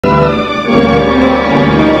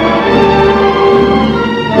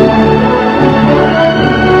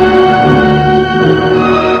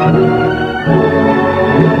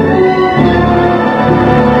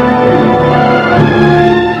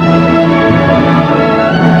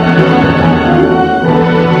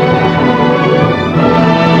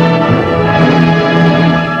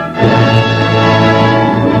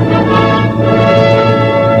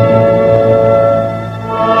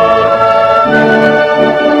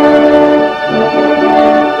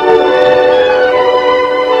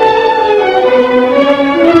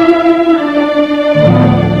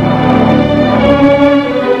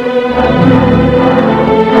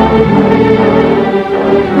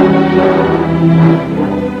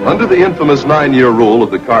Under the infamous 9-year rule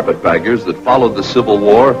of the carpetbaggers that followed the Civil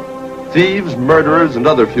War, thieves, murderers, and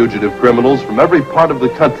other fugitive criminals from every part of the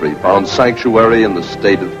country found sanctuary in the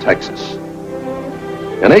state of Texas.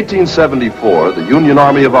 In 1874, the Union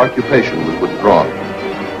Army of Occupation was withdrawn,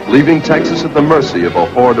 leaving Texas at the mercy of a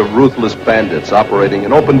horde of ruthless bandits operating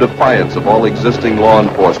in open defiance of all existing law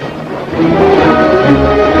enforcement.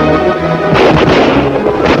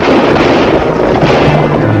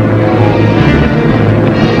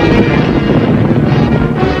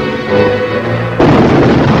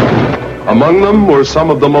 Among them were some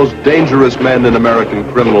of the most dangerous men in American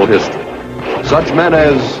criminal history. Such men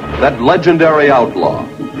as that legendary outlaw,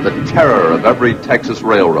 the terror of every Texas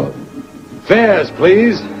railroad. Fares,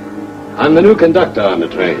 please. I'm the new conductor on the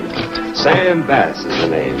train. Sam Bass is the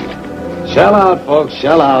name. Shell out, folks.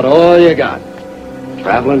 Shell out all you got.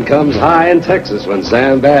 Traveling comes high in Texas when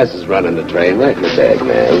Sam Bass is running the train. Right in the bag,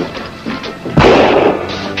 man.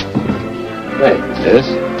 Thanks, miss.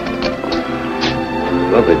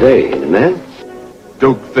 Lovely day, ain't it, man?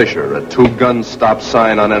 Duke Fisher, a 2-gun stop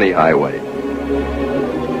sign on any highway.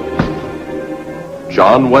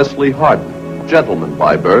 John Wesley Hardin, gentleman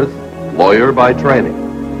by birth, lawyer by training,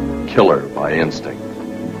 killer by instinct.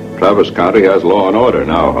 Travis County has law and order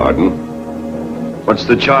now, Hardin. What's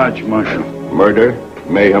the charge, Marshal? Murder,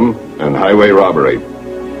 mayhem, and highway robbery.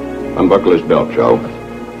 Unbuckle his belt, Joe.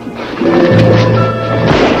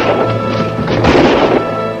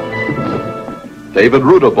 David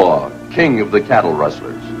Rudabaugh, king of the cattle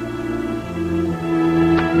rustlers.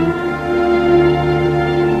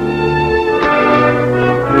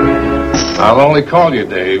 I'll only call you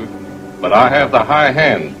Dave, but I have the high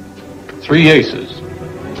hand. 3 aces.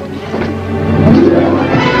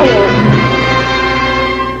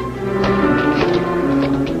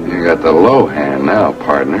 You got the low hand now,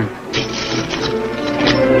 partner.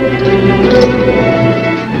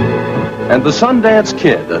 And the Sundance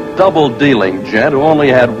Kid, a double-dealing gent who only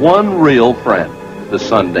had one real friend, the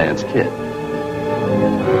Sundance Kid.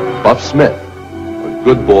 Buff Smith, a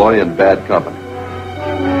good boy in bad company.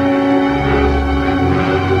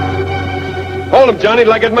 Hold him, Johnny,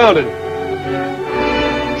 like it mounted.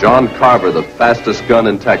 John Carver, the fastest gun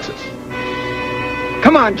in Texas.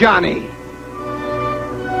 Come on, Johnny.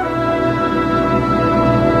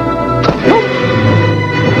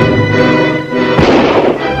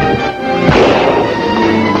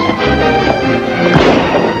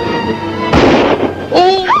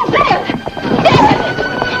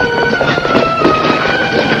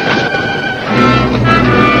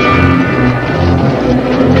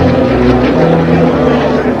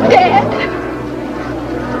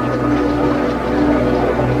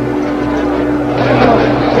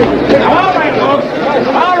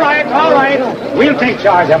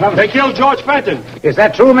 They killed George Fenton. Is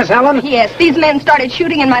that true, Miss Helen? Yes, these men started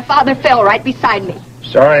shooting and my father fell right beside me.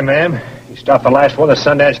 Sorry, ma'am. You stopped the last one the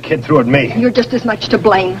Sundance Kid threw at me. You're just as much to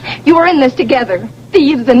blame. You were in this together.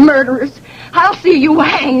 Thieves and murderers. I'll see you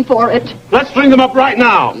hang for it. Let's string them up right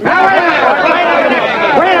now. Wait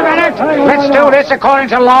a minute. Let's do this according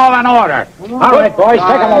to law and order. All right, boys,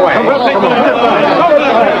 take them away.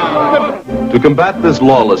 To combat this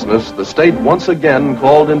lawlessness, the state once again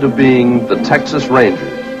called into being the Texas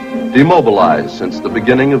Rangers, demobilized since the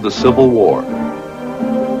beginning of the Civil War.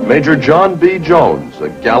 Major John B. Jones, a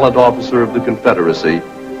gallant officer of the Confederacy,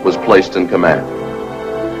 was placed in command.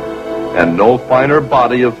 And no finer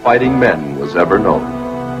body of fighting men was ever known.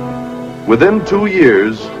 Within 2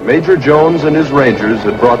 years, Major Jones and his Rangers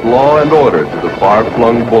had brought law and order to the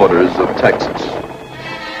far-flung borders of Texas.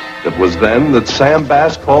 It was then that Sam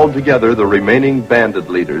Bass called together the remaining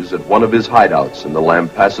bandit leaders at one of his hideouts in the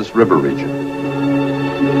Lampasas River region.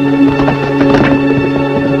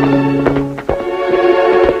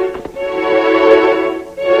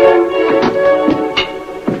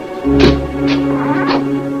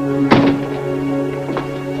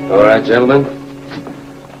 All right, gentlemen.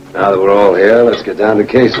 Now that we're all here, let's get down to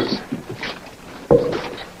cases.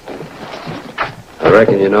 I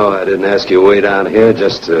reckon you know I didn't ask you way down here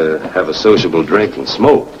just to have a sociable drink and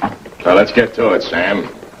smoke. Well, let's get to it, Sam.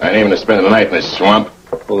 I ain't even to spend the night in this swamp.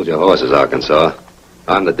 Hold your horses, Arkansas.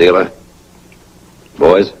 I'm the dealer.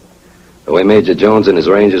 Boys, the way Major Jones and his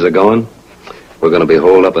Rangers are going, we're going to be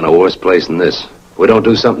holed up in a worse place than this. We don't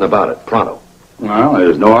do something about it, pronto. Well,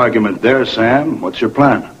 there's no argument there, Sam. What's your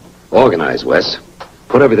plan? Organize, Wes.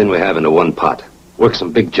 Put everything we have into one pot. Work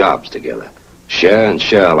some big jobs together. Share and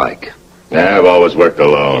share alike. Yeah, I've always worked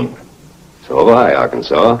alone. So have I,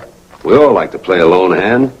 Arkansas. We all like to play a lone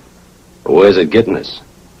hand. But where's it getting us?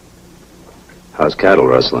 How's cattle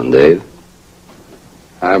rustling, Dave?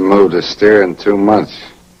 I've moved a steer in 2 months.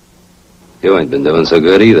 You ain't been doing so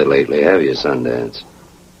good either lately, have you, Sundance?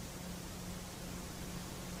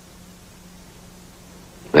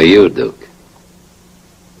 Now you, Duke.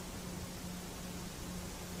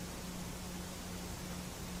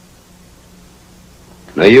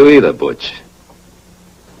 Now you either, Butch.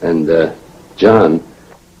 And, John,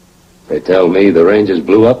 they tell me the Rangers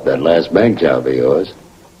blew up that last bank job of yours.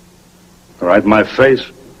 Right in my face.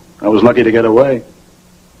 I was lucky to get away.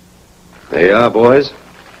 There you are, boys.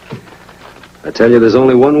 I tell you, there's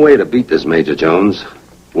only one way to beat this, Major Jones.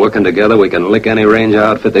 Working together, we can lick any Ranger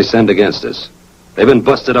outfit they send against us. They've been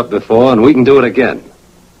busted up before, and we can do it again.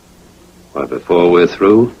 But before we're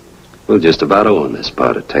through, we'll just about own this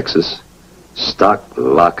part of Texas. Stock,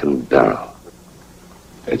 lock, and barrel.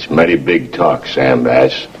 It's mighty big talk, Sam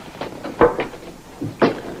Bass.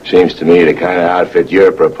 Seems to me the kind of outfit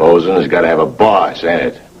you're proposing has got to have a boss,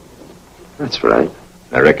 ain't it? That's right.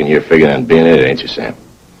 I reckon you're figuring on being it, ain't you, Sam?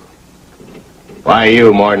 Why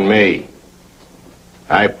you more than me?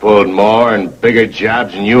 I pulled more and bigger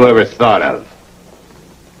jobs than you ever thought of.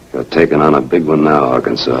 You're taking on a big one now,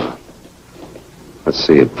 Arkansas. Let's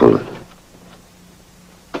see you pull it.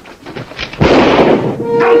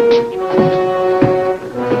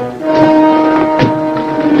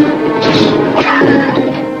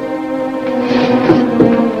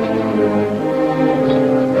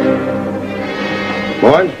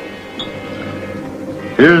 Boys,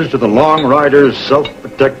 here's to the Long Riders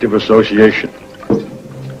Self-Protective Association.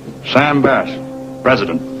 Sam Bass,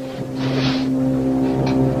 President.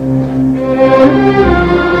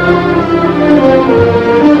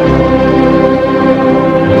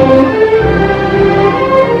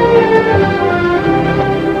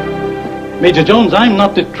 Major Jones, I'm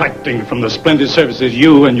not detracting from the splendid services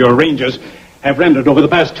you and your Rangers have rendered over the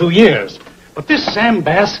past 2 years. But this Sam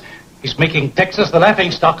Bass is making Texas the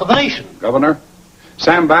laughingstock of the nation. Governor,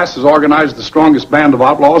 Sam Bass has organized the strongest band of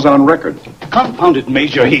outlaws on record. Confound it,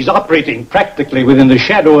 Major, he's operating practically within the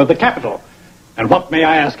shadow of the Capitol. And what, may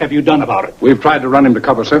I ask, have you done about it? We've tried to run him to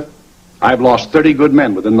cover, sir. I've lost 30 good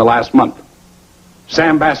men within the last month.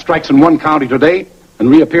 Sam Bass strikes in one county today and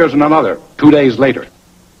reappears in another 2 days later.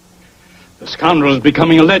 The scoundrel is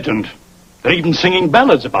becoming a legend. They're even singing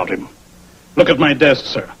ballads about him. Look at my desk,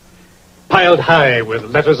 sir. Piled high with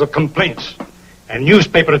letters of complaints and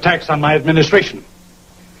newspaper attacks on my administration.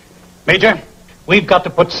 Major, we've got to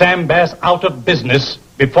put Sam Bass out of business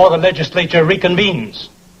before the legislature reconvenes.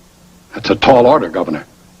 That's a tall order, Governor.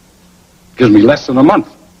 Gives me less than a month.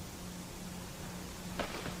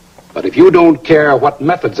 But if you don't care what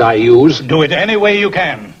methods I use... Do it any way you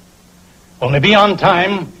can. Only be on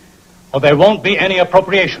time, or there won't be any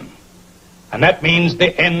appropriation. And that means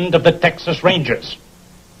the end of the Texas Rangers.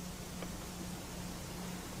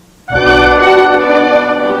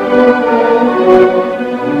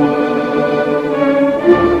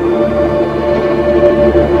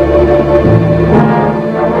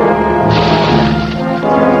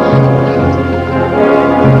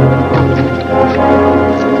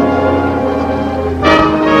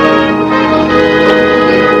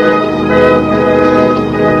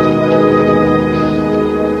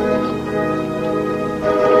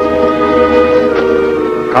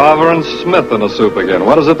 Carver and Smith in the soup again.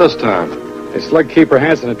 What is it this time? They slugged Keeper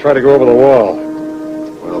Hansen and tried to go over the wall.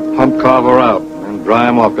 Well, pump Carver out and dry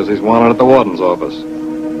him off because he's wanted at the warden's office.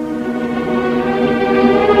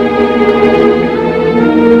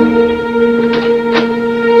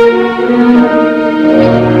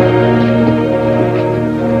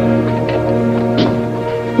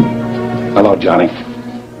 Hello, Johnny.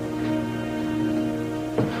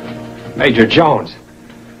 Major Jones.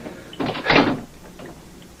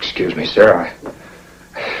 Excuse me, sir.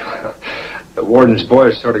 The warden's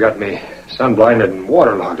boys sort of got me sun-blinded and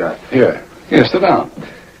waterlogged up. Here, sit down.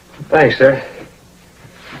 Thanks, sir.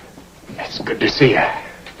 It's good to see you.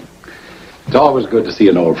 It's always good to see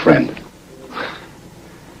an old friend.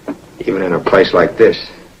 Even in a place like this.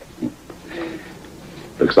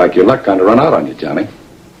 Looks like your luck kind of run out on you, Johnny.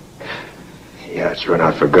 Yeah, it's run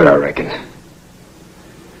out for good, I reckon.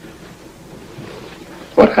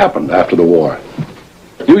 What happened after the war?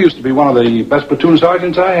 You used to be one of the best platoon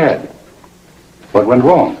sergeants I had. What went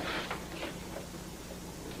wrong?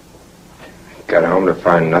 Got home to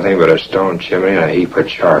find nothing but a stone chimney and a heap of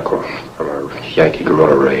charcoal from a Yankee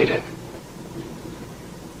guerrilla raid.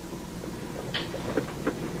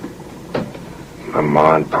 My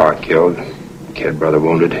ma and pa killed, kid brother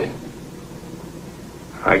wounded.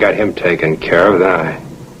 I got him taken care of,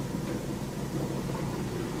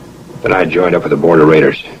 then I joined up with the border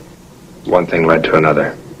raiders. One thing led to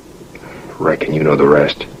another. Reckon you know the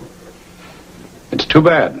rest. It's too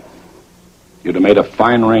bad. You'd have made a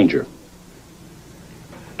fine ranger.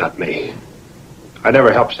 Not me. I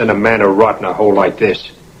never helped send a man to rot in a hole like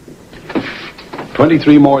this.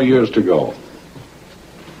 23 more years to go.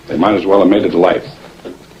 They might as well have made it to life.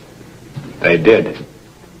 They did.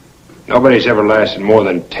 Nobody's ever lasted more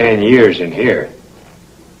than 10 years in here.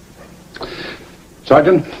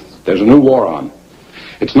 Sergeant, there's a new war on.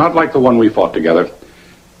 It's not like the one we fought together.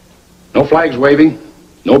 No flags waving,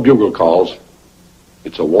 no bugle calls.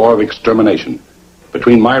 It's a war of extermination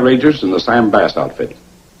between my Rangers and the Sam Bass outfit.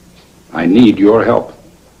 I need your help.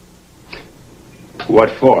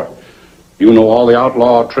 What for? You know all the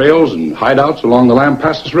outlaw trails and hideouts along the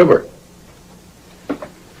Lampasas River.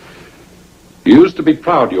 You used to be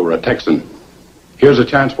proud you were a Texan. Here's a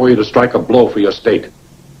chance for you to strike a blow for your state.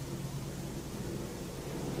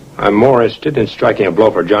 I'm more interested in striking a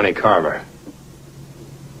blow for Johnny Carver.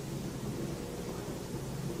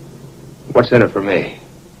 What's in it for me?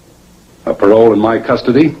 A parole in my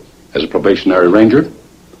custody as a probationary ranger.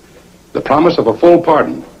 The promise of a full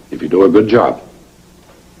pardon if you do a good job.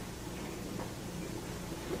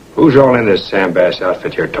 Who's all in this Sam Bass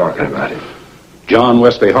outfit you're talking about? John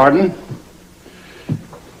Wesley Hardin,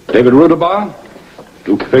 David Rudabaugh,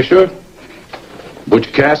 Duke Fisher,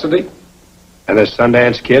 Butch Cassidy. And the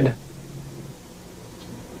Sundance Kid?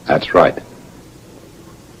 That's right.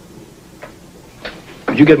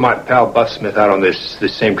 Did you get my pal Buff Smith out on this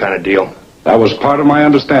same kind of deal? That was part of my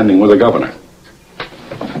understanding with the governor.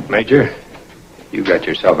 Major, you got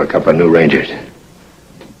yourself a couple of new Rangers.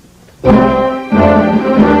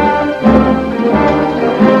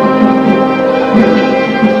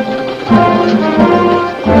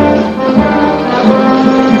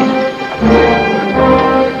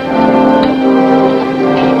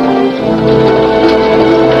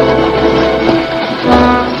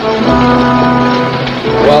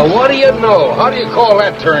 How do you call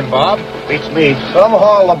that turn, Bob? Beats me. Some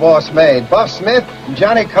haul the boss made. Buff Smith and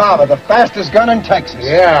Johnny Carver, the fastest gun in Texas.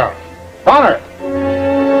 Yeah. Bonner.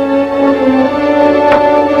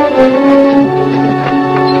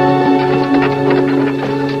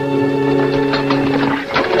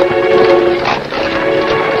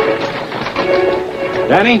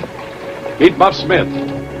 Danny, meet Buff Smith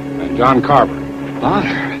and John Carver.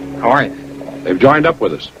 Bonner, how are you? They've joined up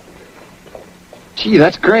with us. Gee,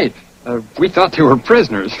 that's great. We thought they were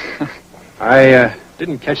prisoners. I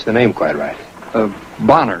didn't catch the name quite right.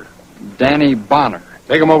 Bonner. Danny Bonner.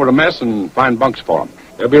 Take them over to mess and find bunks for them.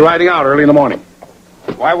 They'll be riding out early in the morning.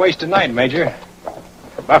 Why waste a night, Major?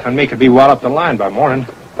 Buff and me could be well up the line by morning.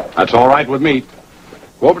 That's all right with me.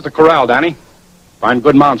 Go over to the corral, Danny. Find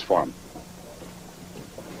good mounts for them.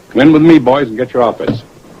 Come in with me, boys, and get your outfits.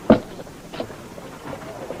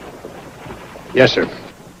 Yes, sir.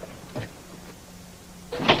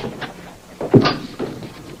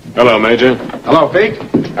 Hello, Major. Hello, Fake.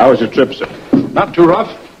 How was your trip, sir? Not too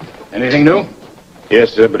rough. Anything new?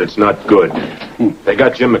 Yes, sir, but it's not good. They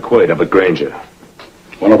got Jim McQuaid up at Granger.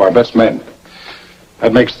 One of our best men.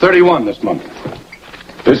 That makes 31 this month.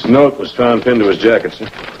 This note was found pinned to his jacket, sir.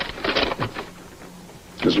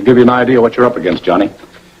 This will give you an idea what you're up against, Johnny.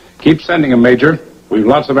 Keep sending him, Major. We've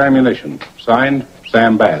lots of ammunition. Signed,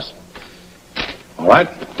 Sam Bass. All right.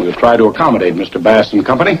 We'll try to accommodate Mr. Bass and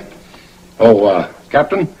company. Oh,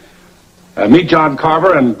 Captain, meet John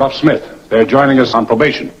Carver and Buff Smith. They're joining us on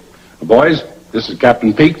probation. Boys, this is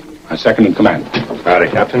Captain Peake, my second in command. Howdy,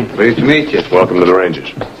 Captain. Pleased to meet you. Welcome to the Rangers.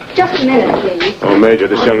 Just a minute, please. Oh, Major,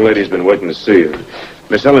 this young lady's been waiting to see you.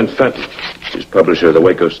 Miss Ellen Fenton. She's publisher of the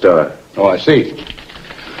Waco Star. Oh, I see.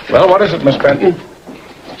 Well, what is it, Miss Fenton?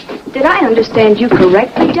 Did I understand you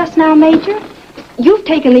correctly just now, Major? You've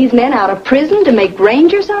taken these men out of prison to make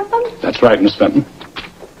Rangers of them? That's right, Miss Fenton.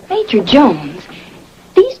 Major Jones,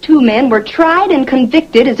 these two men were tried and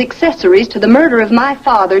convicted as accessories to the murder of my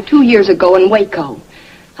father 2 years ago in Waco.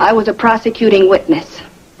 I was a prosecuting witness.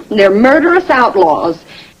 They're murderous outlaws.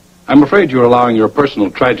 I'm afraid you're allowing your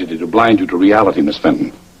personal tragedy to blind you to reality, Miss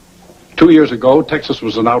Fenton. 2 years ago, Texas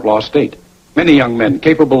was an outlaw state. Many young men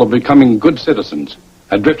capable of becoming good citizens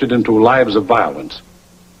had drifted into lives of violence.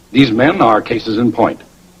 These men are cases in point.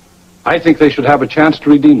 I think they should have a chance to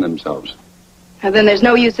redeem themselves. Well, then there's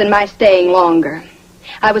no use in my staying longer.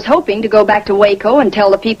 I was hoping to go back to Waco and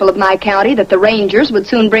tell the people of my county that the Rangers would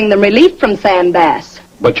soon bring them relief from Sam Bass.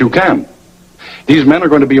 But you can. These men are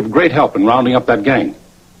going to be of great help in rounding up that gang.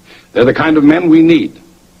 They're the kind of men we need.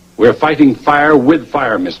 We're fighting fire with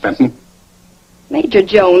fire, Miss Fenton. Major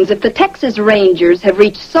Jones, if the Texas Rangers have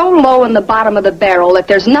reached so low in the bottom of the barrel that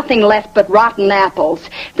there's nothing left but rotten apples,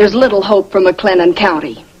 there's little hope for McLennan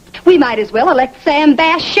County. We might as well elect Sam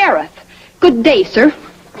Bass sheriff. Good day, sir.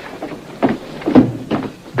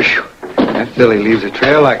 That filly leaves a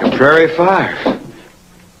trail like a prairie fire.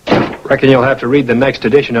 Reckon you'll have to read the next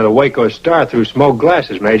edition of the Waco Star through smoked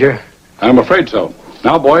glasses, Major. I'm afraid so.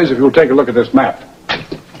 Now, boys, if you'll take a look at this map.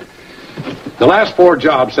 The last 4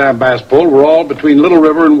 jobs Sam Bass pulled were all between Little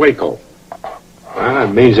River and Waco. Well,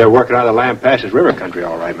 it means they're working out of the Lampasas River country,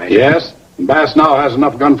 all right, Major. Yes, and Bass now has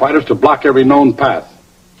enough gunfighters to block every known path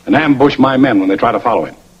and ambush my men when they try to follow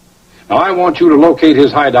him. Now, I want you to locate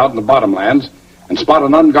his hideout in the bottomlands and spot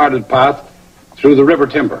an unguarded path through the river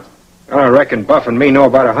timber. I reckon Buff and me know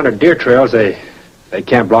about 100 deer trails. They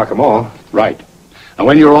can't block them all. Right. And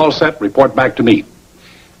when you're all set, report back to me.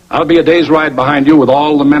 I'll be a day's ride behind you with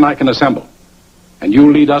all the men I can assemble. And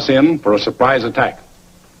you lead us in for a surprise attack.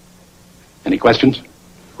 Any questions?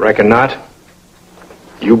 Reckon not.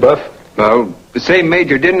 You, Buff? Well, say,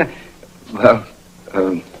 Major, didn't I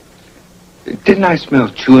smell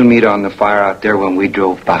chewing meat on the fire out there when we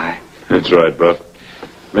drove by? That's right, Buff.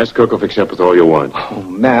 Mess cook will fix you up with all you want. Oh,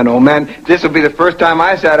 man. This will be the first time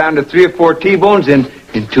I sat down to 3 or 4 T-bones in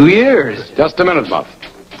 2 years. Just a minute, Buff.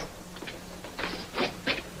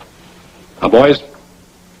 Now, boys,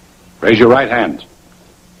 raise your right hands.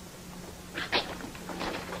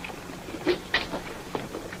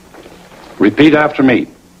 Repeat after me.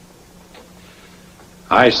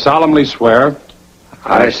 I solemnly swear.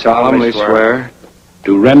 I solemnly swear.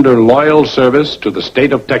 To render loyal service to the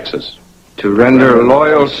state of Texas. To render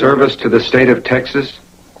loyal service to the state of Texas.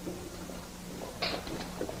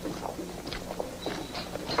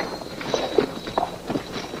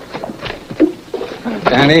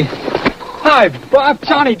 Danny. Hi, Buff.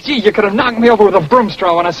 Johnny, gee, you could have knocked me over with a broom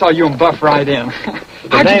straw when I saw you and Buff ride in.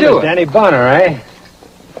 How'd you do it? Danny Bonner, eh?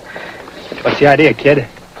 What's the idea, kid?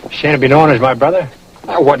 Shan't be known as my brother?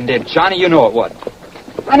 That wasn't it, Johnny. You know it wasn't.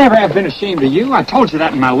 I never have been ashamed of you. I told you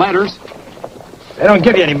that in my letters. They don't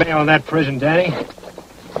give you any mail in that prison, Danny.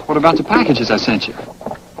 What about the packages I sent you?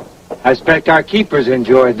 I expect our keepers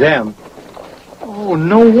enjoyed them. Oh,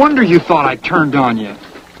 no wonder you thought I turned on you.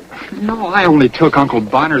 No, I only took Uncle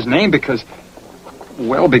Bonner's name because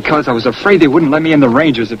I was afraid they wouldn't let me in the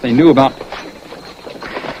Rangers if they knew about...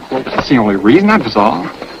 Well, that's the only reason, that was all.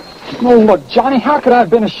 Oh, look, Johnny, how could I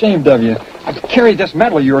have been ashamed of you? I've carried this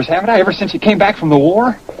medal of yours, haven't I, ever since you came back from the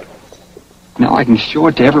war? Now I can show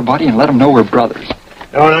it to everybody and let them know we're brothers.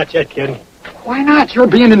 No, not yet, kid. Why not? Your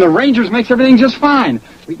being in the Rangers makes everything just fine.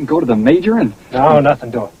 We can go to the Major and... No,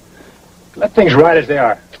 nothing doing. Let things right as they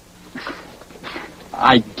are.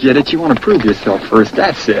 I get it. You want to prove yourself first.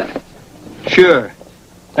 That's it. Sure.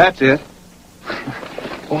 That's it.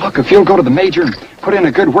 Well, look, if you'll go to the Major and put in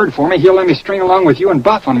a good word for me, he'll let me string along with you and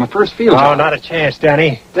Buff on my first field job. No, not a chance,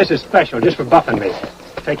 Danny. This is special, just for Buff and me.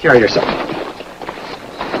 Take care of yourself.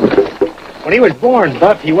 When he was born,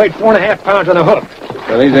 Buff, he weighed 4.5 pounds on the hook.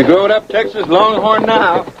 Well, he's a grown-up Texas Longhorn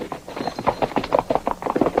now.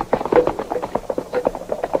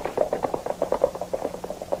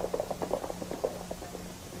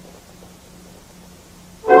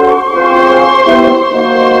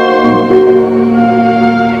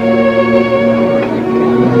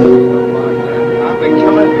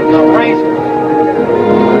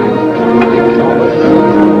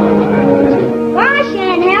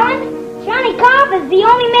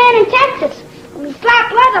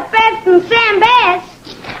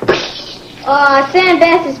 Sam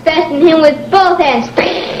Bass is fastening him with both hands.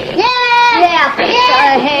 Yeah!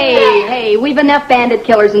 Hey, we've enough bandit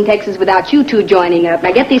killers in Texas without you two joining up.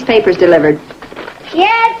 Now get these papers delivered.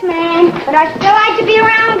 Yes, man. But I'd still like to be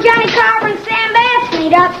around when Johnny Carver and Sam Bass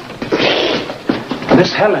meet up.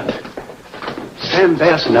 Miss Helen, Sam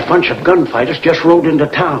Bass and a bunch of gunfighters just rode into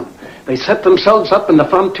town. They set themselves up in the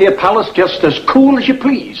Frontier Palace just as cool as you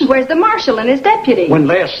please. Where's the marshal and his deputy? When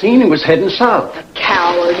last seen, he was heading south.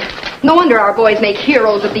 Coward. No wonder our boys make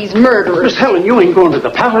heroes of these murderers. Miss Helen, you ain't going to the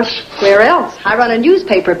palace. Where else? I run a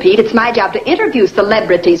newspaper, Pete. It's my job to interview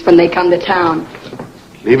celebrities when they come to town.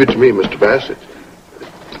 Leave it to me, Mr. Bassett.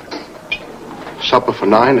 Supper for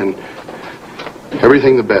 9 and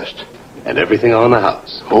everything the best. And everything on the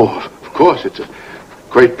house. Oh, of course. It's a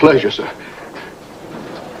great pleasure, sir.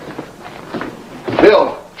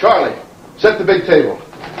 Bill, Charlie, set the big table.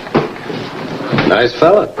 Nice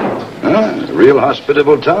fella. Ah, a real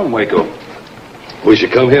hospitable town, Waco. We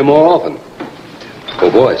should come here more often.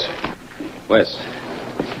 Oh, boys. Wes.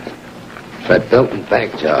 That Belton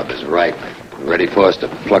Bank job is ripe. Ready for us to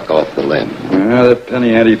pluck off the limb. Well, that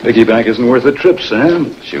penny ante piggyback isn't worth the trip,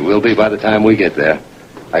 Sam. She will be by the time we get there.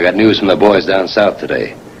 I got news from the boys down south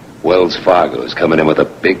today. Wells Fargo's coming in with a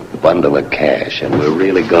big bundle of cash, and we're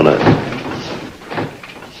really gonna...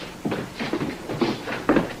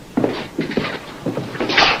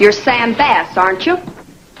 You're Sam Bass, aren't you?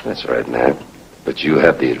 That's right, Nat. But you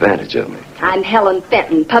have the advantage of me. I'm Helen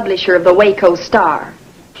Fenton, publisher of the Waco Star.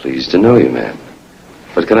 Pleased to know you, ma'am.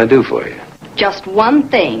 What can I do for you? Just one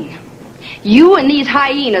thing. You and these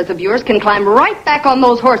hyenas of yours can climb right back on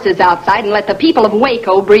those horses outside and let the people of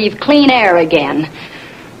Waco breathe clean air again.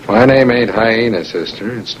 My name ain't Hyena,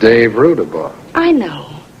 sister. It's Dave Rudabaugh. I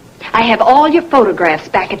know. I have all your photographs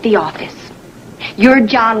back at the office. You're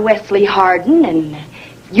John Wesley Hardin, and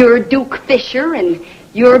you're Duke Fisher, and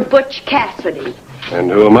you're Butch Cassidy. And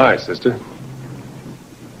who am I, sister?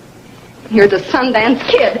 You're the Sundance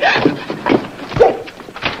Kid.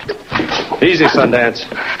 Easy, Sundance.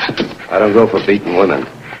 I don't go for beating women.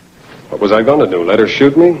 What was I going to do, let her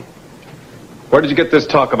shoot me? Where did you get this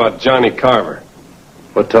talk about Johnny Carver?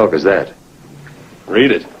 What talk is that?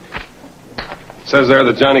 Read it. It says there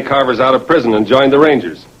that Johnny Carver's out of prison and joined the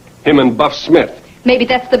Rangers. Him and Buff Smith. Maybe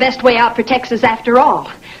that's the best way out for Texas after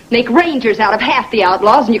all. Make Rangers out of half the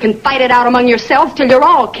outlaws, and you can fight it out among yourselves till you're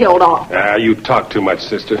all killed off. Ah, you talk too much,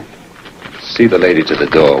 sister. See the lady to the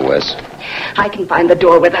door, Wes. I can find the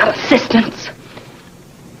door without assistance.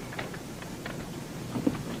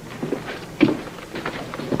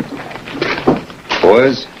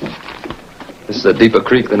 Boys, this is a deeper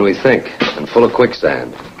creek than we think, and full of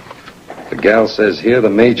quicksand. The gal says here the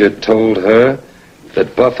major told her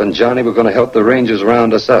that Buff and Johnny were going to help the Rangers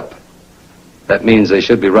round us up. That means they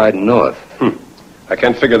should be riding north. I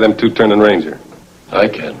can't figure them two turning Ranger. I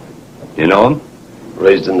can. You know them?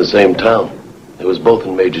 Raised in the same town. They was both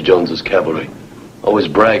in Major Jones's cavalry. Always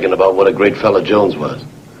bragging about what a great fella Jones was.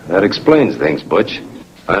 That explains things, Butch.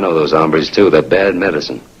 I know those hombres, too. They're bad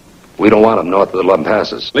medicine. We don't want them north of the Lum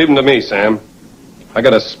Passes. Leave them to me, Sam. I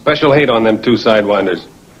got a special hate on them two sidewinders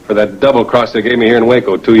for that double cross they gave me here in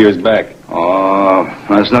Waco 2 years back. Oh,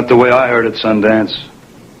 that's not the way I heard it, Sundance.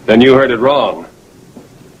 Then you heard it wrong.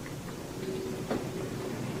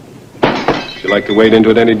 Would you like to wade into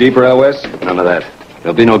it any deeper, Al West? None of that.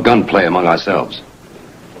 There'll be no gunplay among ourselves.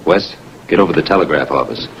 Wes, get over to the telegraph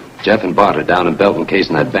office. Jeff and Bart are down in Belton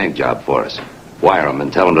casing that bank job for us. Wire them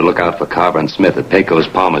and tell them to look out for Carver and Smith at Pecos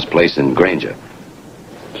Palmer's place in Granger.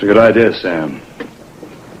 It's a good idea, Sam.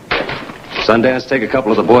 Sundance, take a couple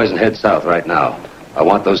of the boys and head south right now. I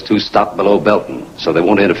want those two stopped below Belton so they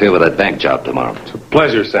won't interfere with that bank job tomorrow. It's a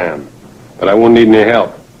pleasure, Sam. But I won't need any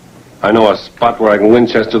help. I know a spot where I can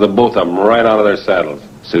Winchester the both of them right out of their saddles.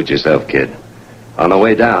 Suit yourself, kid. On the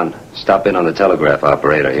way down, stop in on the telegraph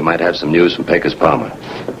operator. He might have some news from Pecos Palmer.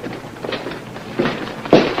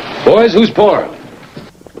 Boys, who's pouring?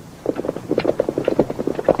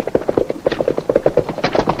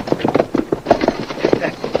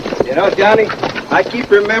 You know, Johnny, I keep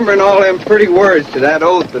remembering all them pretty words to that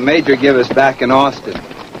oath the Major gave us back in Austin.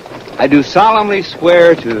 I do solemnly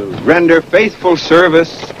swear to render faithful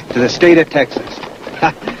service to the state of Texas.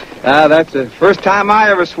 That's the first time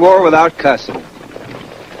I ever swore without cussing.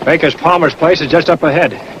 Pecos Palmer's place is just up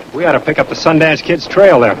ahead. We ought to pick up the Sundance Kid's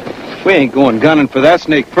trail there. We ain't going gunning for that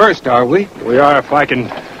snake first, are we? We are if I can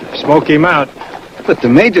smoke him out. But the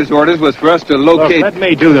Major's orders was for us to locate... Look, let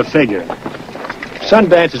me do the figure.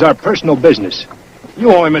 Sundance is our personal business.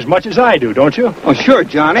 You owe him as much as I do, don't you? Oh, sure,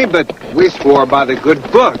 Johnny, but we swore by the good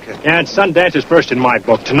book. And Sundance is first in my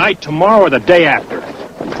book. Tonight, tomorrow, or the day after.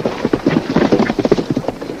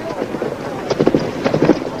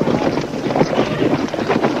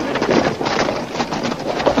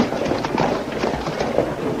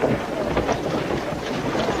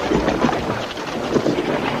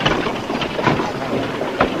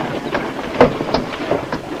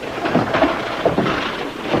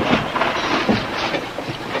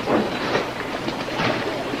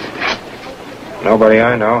 Nobody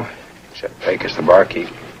I know, except Pecos, the barkeep.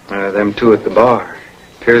 Them two at the bar.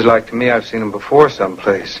 Appears like to me I've seen them before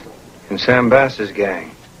someplace. In Sam Bass's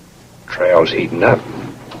gang. Trail's heating up.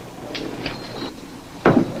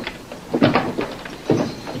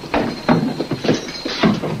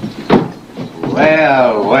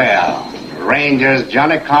 Well, well. Rangers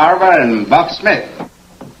Johnny Carver and Buff Smith.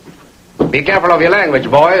 Be careful of your language,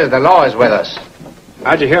 boys. The law is with us.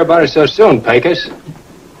 How'd you hear about it so soon, Pecos?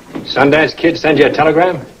 Sundance Kid send you a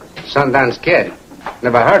telegram? Sundance Kid?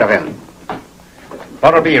 Never heard of him.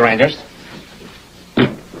 What'll be, Rangers?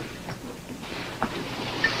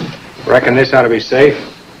 Reckon this ought to be safe.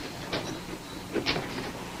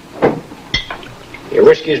 Your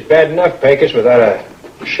whiskey's bad enough, Pecos, without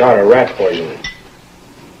a shot of rat poison.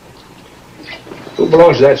 Who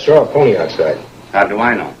belongs to that straw pony outside? How do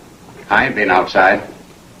I know? I ain't been outside.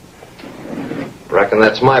 Reckon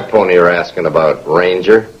that's my pony you're asking about,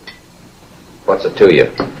 Ranger. What's it to you?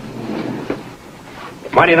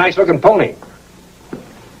 Mighty nice-looking pony.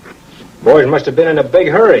 Boys must have been in a big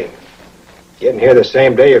hurry. Getting here the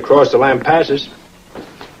same day you cross the land passes.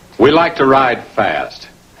 We like to ride fast.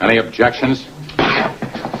 Any objections?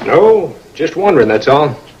 No, just wondering, that's all.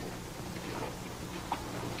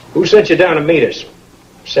 Who sent you down to meet us?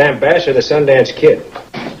 Sam Bass or the Sundance Kid?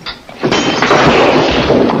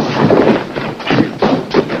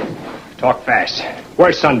 Talk fast.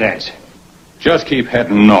 Where's Sundance? Just keep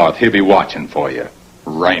heading north. He'll be watching for you,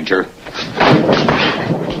 Ranger.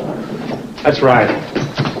 That's right.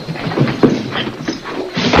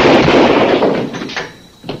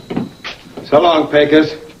 So long,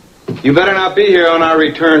 Pecos. You better not be here on our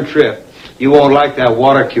return trip. You won't like that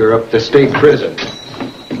water cure up at the state prison.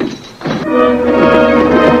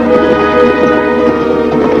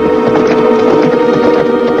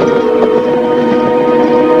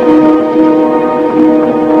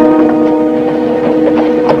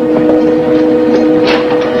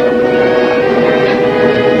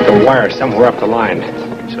 Somewhere up the line,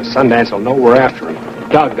 so Sundance will know we're after him.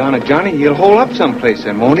 Doggone it, Johnny. He'll hole up someplace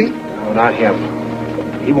then, won't he? No, not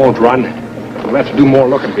him. He won't run. We'll have to do more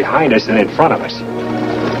looking behind us than in front of us.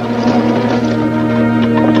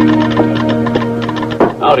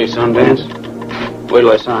 Howdy, Sundance. Wait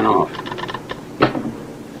till I sign off.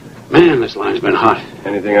 Man, this line's been hot.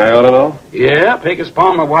 Anything I ought to know? Yeah, Pecos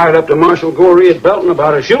Palmer wired up to Marshal Gorey at Belton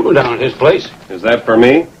about a shooting down at his place. Is that for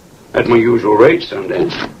me? At my usual rate,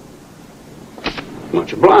 Sundance.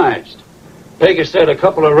 Much obliged. Pecos said a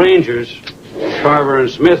couple of Rangers, Carver and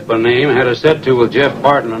Smith by name, had a set-to with Jeff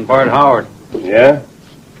Barton and Bart Howard. Yeah?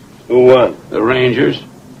 Who won? The Rangers.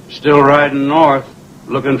 Still riding north.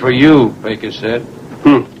 Looking for you, Pecos said.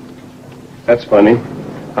 That's funny.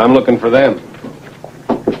 I'm looking for them.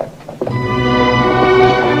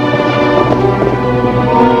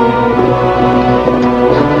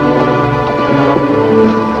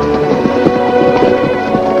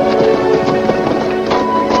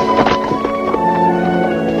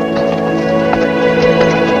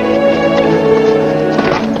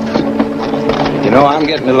 I'm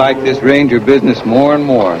getting to like this Ranger business more and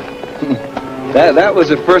more. That was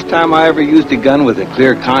the first time I ever used a gun with a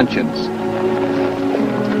clear conscience.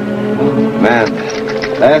 Man,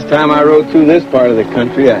 last time I rode through this part of the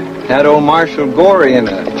country, I had old Marshal Gorey and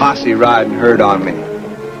a posse riding herd on me.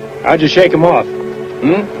 How'd you shake him off?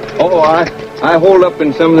 Oh, I holed up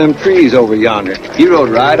in some of them trees over yonder. He rode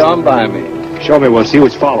right on by me. Show me, we'll see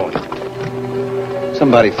what's following.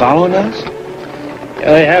 Somebody following us?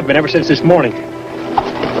 Yeah, they have been ever since this morning.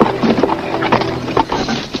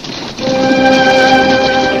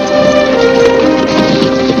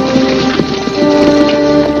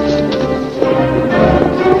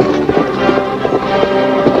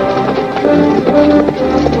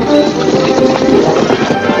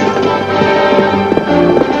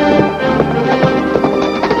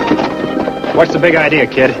 What's the big idea,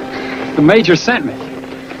 kid? The Major sent me.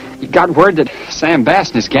 He got word that Sam Bass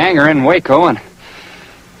and his gang are in Waco and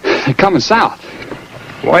they're coming south.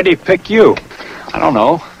 Why'd he pick you? I don't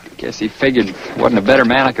know. Guess he figured wasn't a better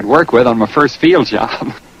man I could work with on my first field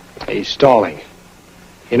job. He's stalling.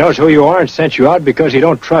 He knows who you are and sent you out because he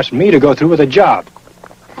don't trust me to go through with the job.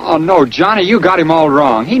 Oh, no, Johnny, you got him all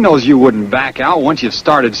wrong. He knows you wouldn't back out once you've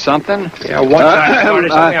started something. Yeah, once I started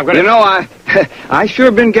something, I'm gonna... You know, I sure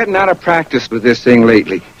been getting out of practice with this thing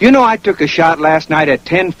lately. You know, I took a shot last night at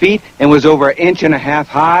 10 feet and was over 1.5 inches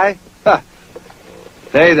high. Huh.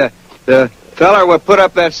 Hey, the feller what put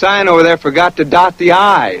up that sign over there forgot to dot the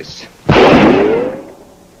I's.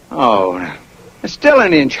 Oh, it's still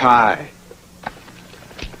 1 inch high.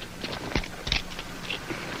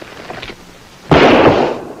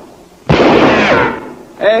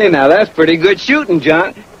 Hey, now that's pretty good shooting,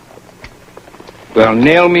 John. Well,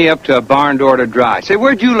 nail me up to a barn door to dry. Say,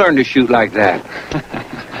 where'd you learn to shoot like that?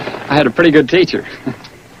 I had a pretty good teacher.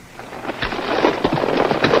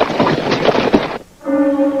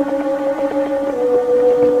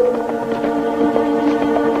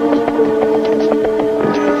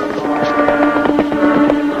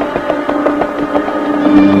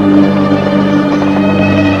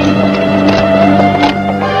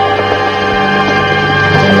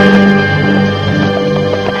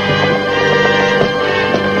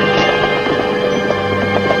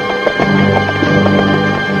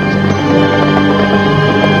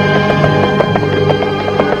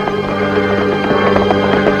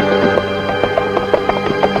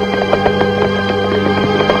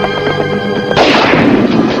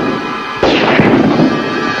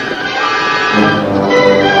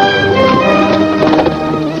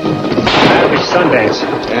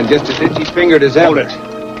 Just as itchy-fingered as ever.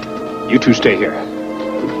 Hold it. You two stay here.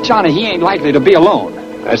 Johnny, he ain't likely to be alone.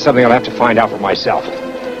 That's something I'll have to find out for myself.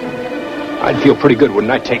 I'd feel pretty good,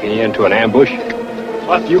 wouldn't I, taking you into an ambush?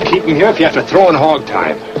 But you keep him here if you have to throw in hog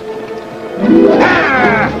time.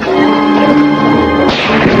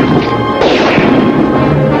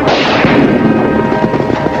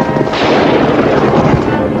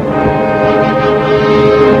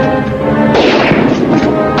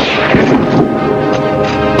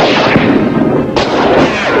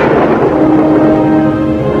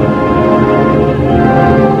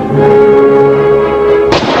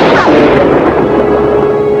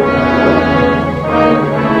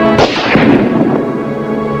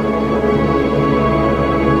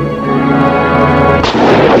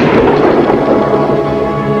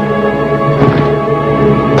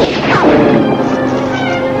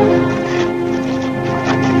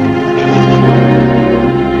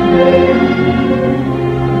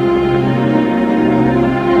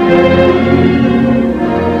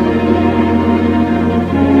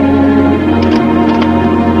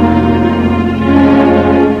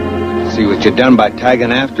 What you done by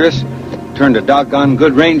tagging after us? Turned a doggone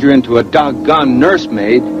good ranger into a doggone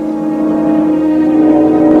nursemaid.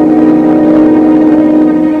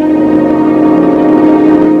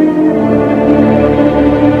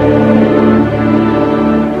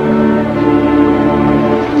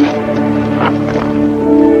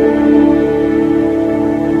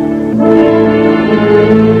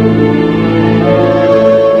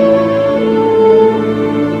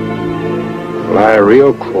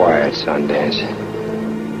 Real quiet, Sundance.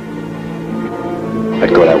 Let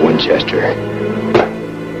go of that Winchester.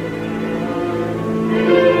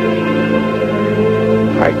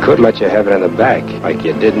 I could let you have it in the back, like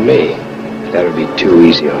you did me. That would be too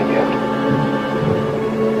easy on you.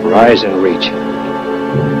 Rise and reach.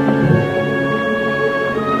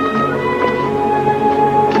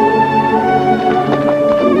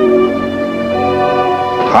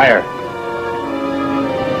 Higher.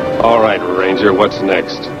 All right, Ranger, what's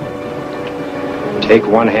next? Take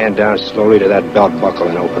one hand down slowly to that belt buckle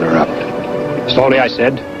and open her up. Slowly, I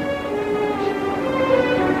said.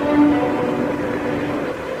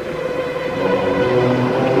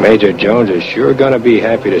 Major Jones is sure gonna be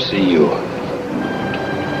happy to see you.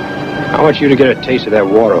 I want you to get a taste of that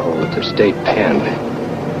water hole at the state pen.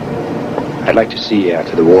 I'd like to see you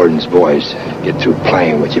after the warden's boys get through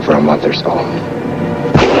playing with you for a month or so.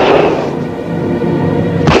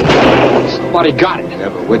 Somebody got it. Yeah,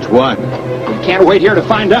 but which one? We can't wait here to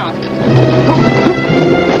find out.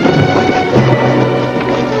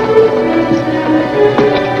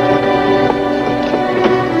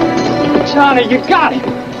 Johnny, you got it.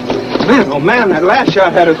 Man, oh man, that last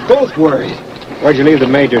shot had us both worried. Where'd you leave the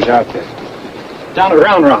Major's outfit? Down at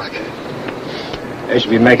Round Rock. They should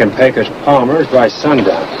be making Pecos Palmers by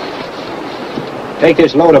sundown. Take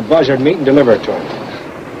this load of buzzard meat and deliver it to him.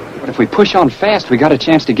 But if we push on fast, we got a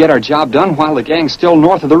chance to get our job done while the gang's still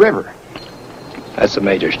north of the river. That's the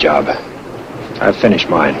Major's job. I've finished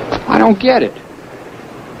mine. I don't get it.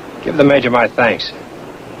 Give the Major my thanks.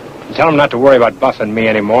 And tell him not to worry about Buff and me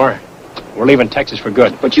anymore. We're leaving Texas for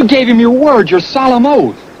good. But you gave him your word, your solemn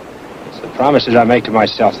oath. It's the promises I make to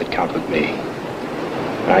myself that count with me.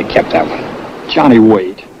 And I kept that one. Johnny,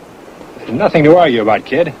 wait. There's nothing to argue about,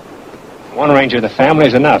 kid. One ranger of the family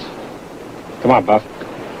is enough. Come on, Buff.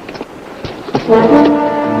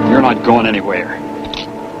 You're not going anywhere.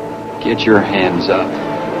 Get your hands up.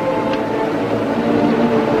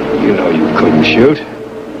 You know you couldn't shoot.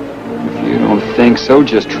 If you don't think so,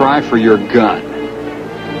 just try for your gun.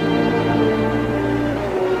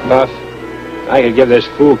 Buff, I could give this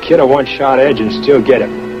fool kid a one-shot edge and still get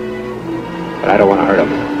him. But I don't want to hurt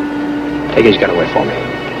him. Take his gun away for me.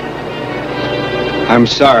 I'm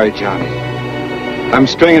sorry, Johnny. I'm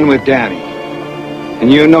stringing with Danny.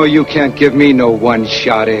 And you know you can't give me no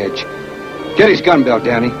one-shot edge. Get his gun belt,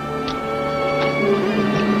 Danny.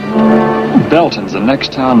 Belton's the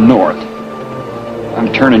next town north.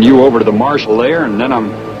 I'm turning you over to the marshal there, and then I'm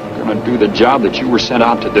gonna do the job that you were sent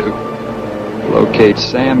out to do. Locate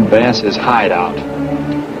Sam Bass's hideout.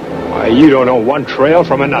 Why, you don't know one trail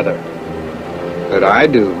from another. But I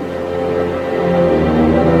do.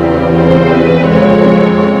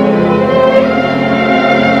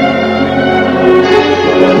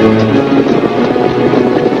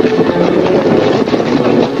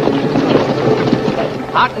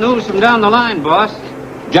 Hot news from down the line, boss.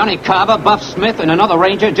 Johnny Carver, Buff Smith, and another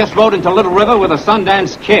ranger just rode into Little River with a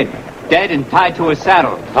Sundance kid, dead and tied to his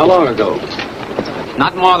saddle. How long ago?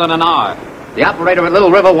 Not more than an hour. The operator at Little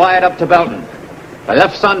River wired up to Belton. They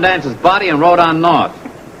left Sundance's body and rode on north.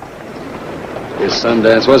 Guess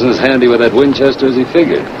Sundance wasn't as handy with that Winchester as he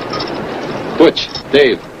figured. Butch,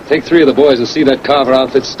 Dave, take 3 of the boys and see that Carver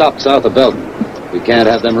outfit stopped south of Belton. We can't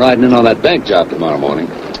have them riding in on that bank job tomorrow morning.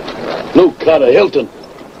 Luke, Carter, Hilton.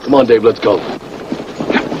 Come on, Dave, let's go.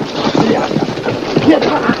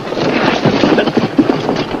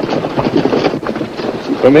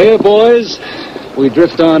 From here, boys, we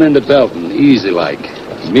drift on into Belton, easy-like.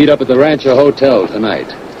 Meet up at the Rancho Hotel tonight.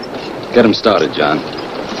 Get them started, John.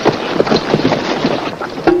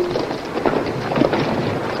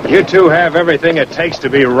 You two have everything it takes to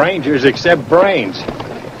be rangers except brains.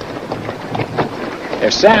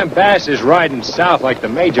 If Sam Bass is riding south like the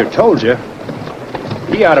Major told you,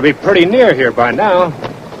 he ought to be pretty near here by now.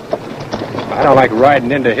 I don't like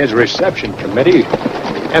riding into his reception committee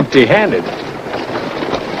empty-handed.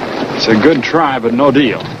 It's a good try, but no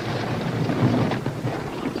deal.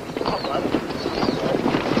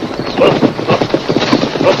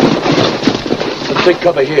 Let's take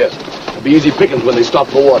cover here. It'll be easy pickings when they stop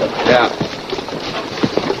for water. Yeah.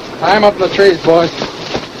 Climb up in the trees, boys.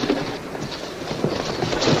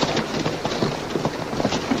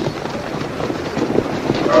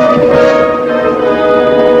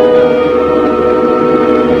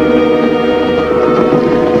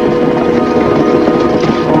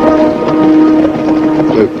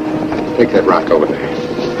 Take that rock over there.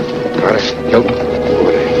 Carter, Hilton,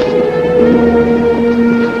 over there.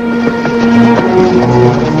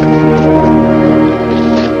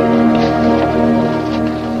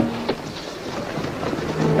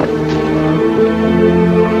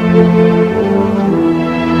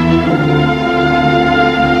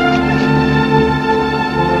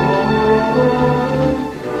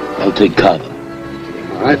 I'll take cover.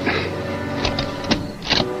 All right.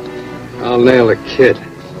 I'll nail the kid.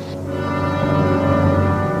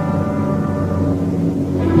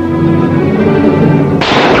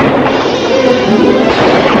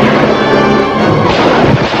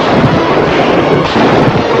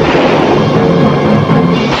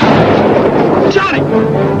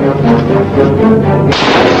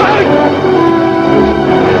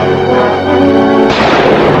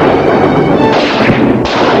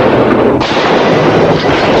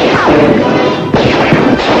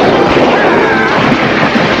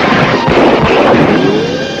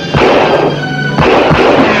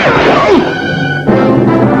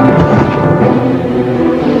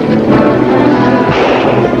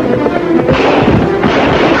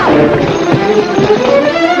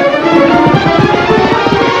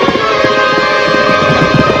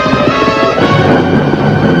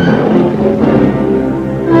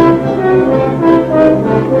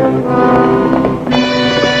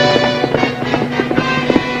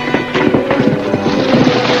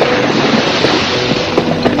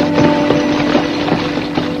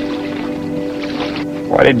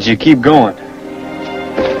 Why didn't you keep going?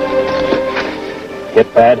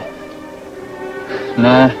 Get bad?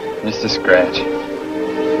 Nah, just a scratch.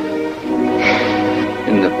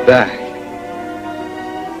 In the back.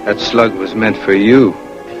 That slug was meant for you.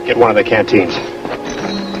 Get one of the canteens.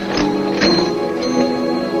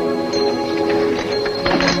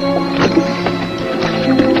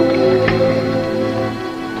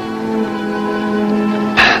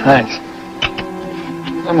 Thanks.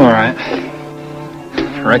 I'm all right.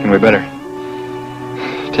 I reckon we better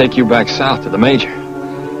take you back south to the Major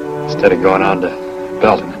instead of going on to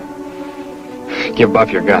Belton. Give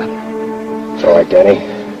Buff your gun. It's all right, Danny.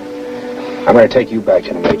 I'm going to take you back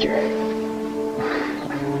to the Major.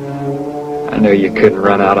 I knew you couldn't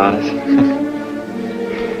run out on us.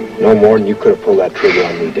 No more than you could have pulled that trigger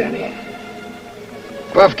on me, Danny.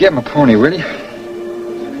 Buff, get my pony, will you?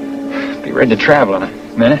 Be ready to travel in a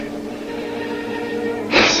minute.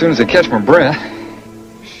 As soon as I catch my breath.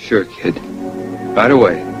 Sure, kid. Right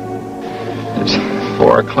away. It's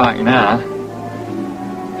 4 o'clock now.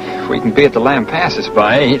 If we can be at the Lampasas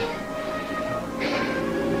by 8.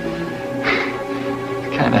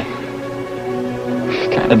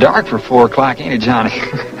 Kinda dark for 4 o'clock, ain't it, Johnny?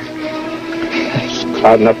 It's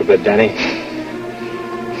clouding up a bit, Danny.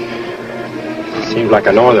 Seems like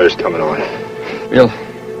a norther's coming on. We'll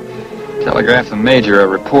telegraph the Major a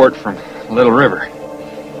report from Little River.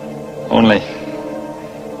 Only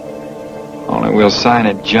we'll sign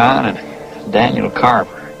it John and Daniel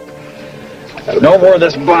Carver. No more of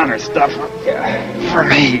this Bonner stuff for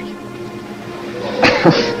me.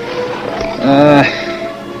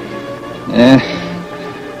 Yeah.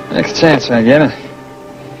 Next chance I get it.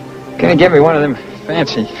 Gonna give me one of them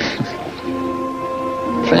fancy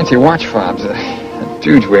watch fobs that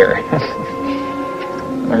dudes wear.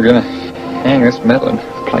 They're gonna hang this metal in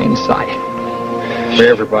plain sight where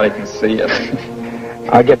everybody can see it.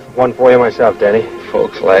 I'll get one for you myself, Danny.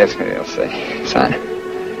 Folks will ask me, they'll say, son,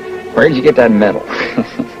 where'd you get that metal?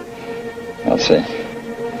 I'll say,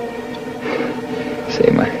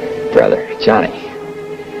 See, my brother, Johnny,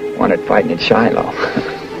 wanted fighting in Shiloh.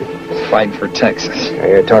 Fighting for Texas. Now,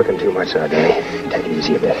 you're talking too much now, Danny. Take it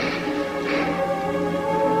easy a bit.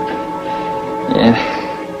 Yeah.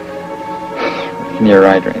 You're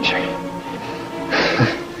right, Ranger.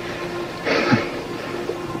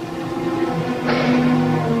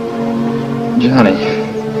 Johnny.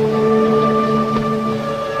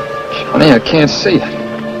 Johnny, I can't see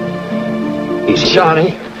it. Easy.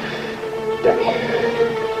 Johnny. Danny.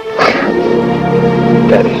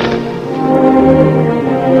 Danny.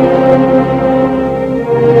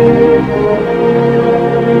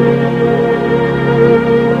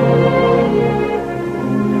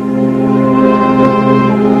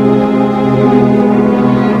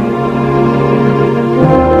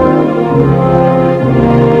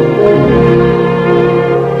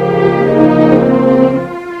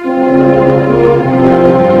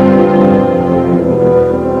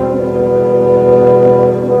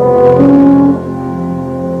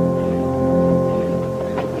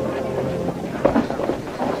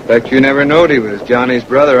 Bet you never knowed he was Johnny's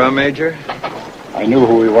brother, huh, Major? I knew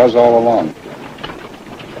who he was all along.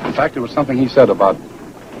 In fact, it was something he said about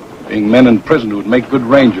being men in prison who'd make good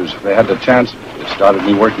rangers if they had the chance that started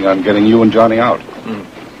me working on getting you and Johnny out.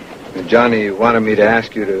 Johnny wanted me to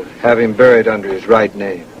ask you to have him buried under his right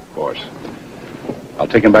name. Of course. I'll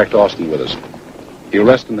take him back to Austin with us. He'll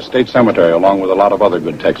rest in the state cemetery along with a lot of other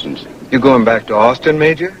good Texans. You going back to Austin,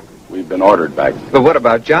 Major? We've been ordered back. But what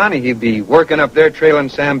about Johnny? He'd be working up there trailing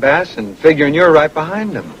Sam Bass and figuring you're right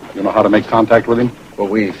behind him. You know how to make contact with him? Well,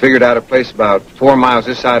 we figured out a place about 4 miles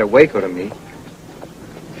this side of Waco to meet.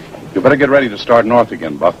 You better get ready to start north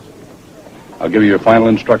again, Buff. I'll give you your final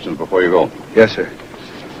instructions before you go. Yes, sir.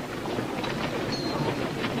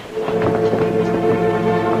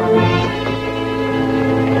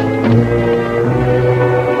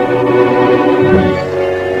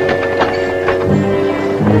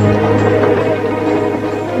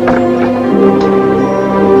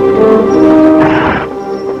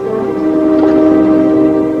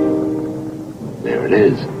 There it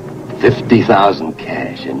is. 50,000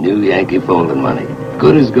 cash in new Yankee folding money.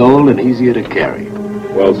 Good as gold and easier to carry.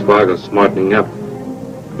 Wells Fargo's smartening up.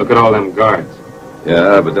 Look at all them guards.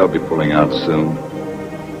 Yeah, but they'll be pulling out soon.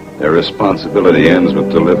 Their responsibility ends with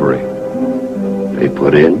delivery. They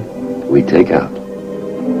put in, we take out.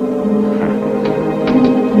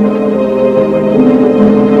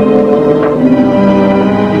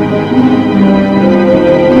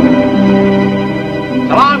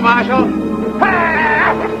 So long, Marshal.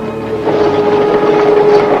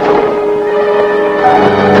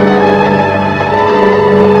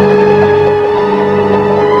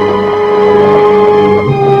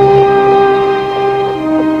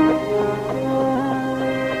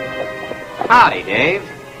 Howdy, Dave.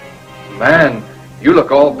 Man, you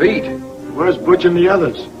look all beat. Where's Butch and the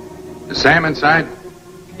others? Is Sam inside?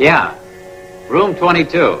 Yeah. Room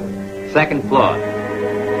 22, second floor.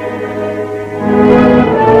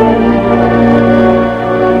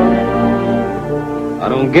 I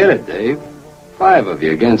don't get it, Dave. 5 of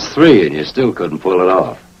you against 3, and you still couldn't pull it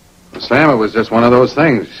off. Well, Sam, it was just one of those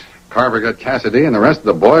things. Carver got Cassidy and the rest of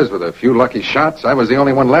the boys with a few lucky shots. I was the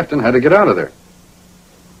only one left and had to get out of there.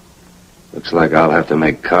 Looks like I'll have to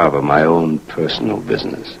make Carver my own personal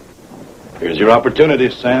business. Here's your opportunity,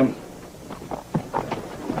 Sam.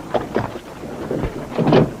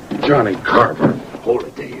 Johnny Carver. Hold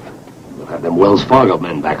it, Dave. We'll have them Wells Fargo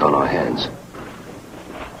men back on our hands.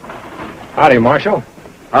 Howdy, Marshal.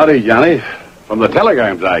 Howdy, Johnny. From the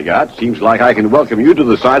telegrams I got, seems like I can welcome you to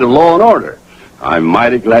the side of law and order. I'm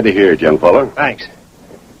mighty glad to hear it, young feller. Thanks.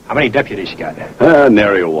 How many deputies you got?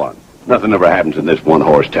 Nary a one. Nothing ever happens in this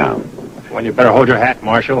one-horse town. Well, you better hold your hat,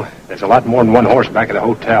 Marshal. There's a lot more than one horse back at the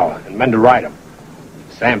hotel, and men to ride them.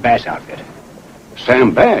 Sam Bass outfit.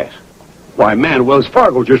 Sam Bass? Why, man, Wells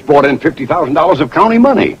Fargo just brought in $50,000 of county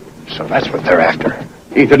money. So that's what they're after.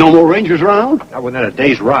 Ain't there no more Rangers around? Not within a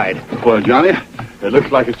day's ride. Well, Johnny, it looks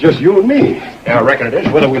like it's just you and me. Yeah, I reckon it is,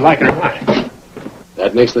 whether we like it or not.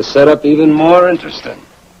 That makes the setup even more interesting.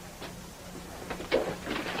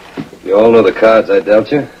 You all know the cards I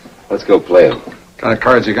dealt you? Let's go play them. What kind of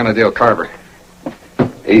cards you gonna deal Carver?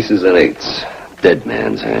 Aces and 8s. Dead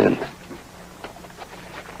man's hand.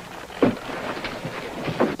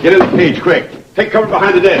 Get in the cage, quick. Take cover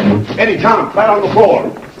behind the desk. Eddie, Tom, flat on the floor.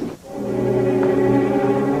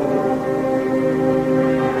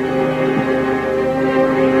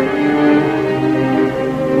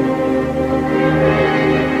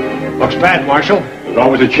 Looks bad, Marshal. There's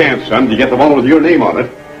always a chance, son. You get the one with your name on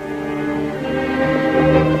it.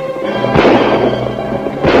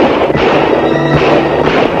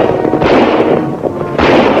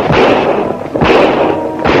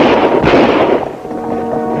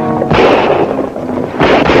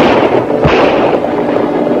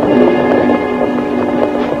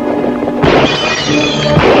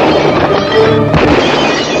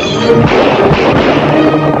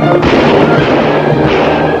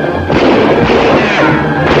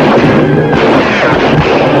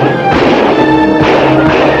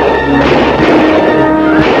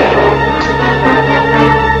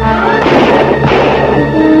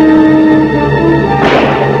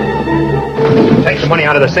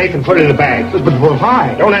 safe and put it in the bag. But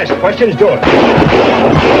why? Don't ask questions, do it. Grab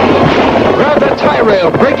that tie rail.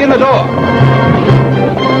 Break in the door.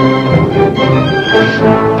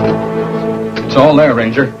 It's all there,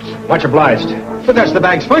 Ranger. Much obliged. But that's the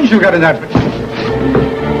bag sponge you got in that...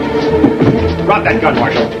 Drop that gun,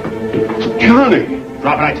 Marshal. Johnny!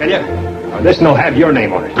 Drop it, I tell you. Or this will have your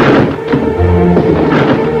name on it.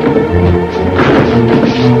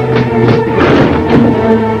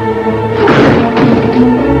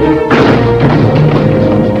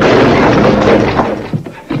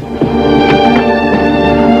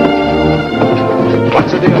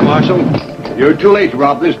 What's the deal, Marshal? You're too late to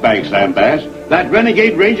rob this bank, Sam Bass. That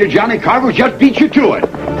renegade ranger Johnny Carver just beat you to it.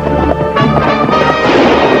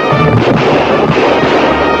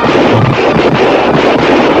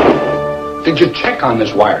 Did you check on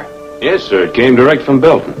this wire? Yes, sir. It came direct from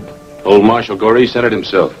Belton. Old Marshal Goree sent it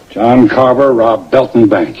himself. John Carver robbed Belton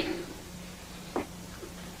Bank.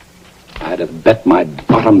 I'd have bet my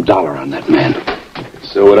bottom dollar on that man.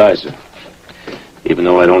 So would I, sir. Even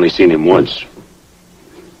though I'd only seen him once.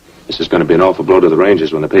 This is going to be an awful blow to the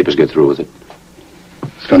Rangers when the papers get through with it.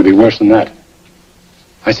 It's going to be worse than that.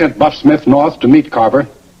 I sent Buff Smith north to meet Carver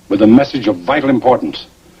with a message of vital importance.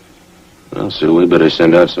 Well, so we better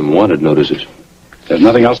send out some wanted notices. There's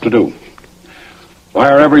nothing else to do.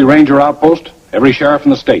 Wire every ranger outpost, every sheriff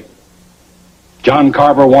in the state. John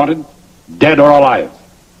Carver wanted, dead or alive.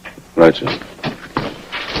 Right, sir.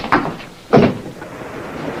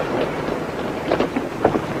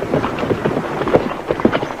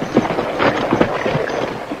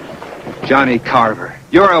 Johnny Carver,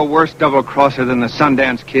 you're a worse double-crosser than the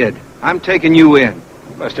Sundance Kid. I'm taking you in.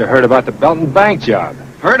 Must have heard about the Belton Bank job.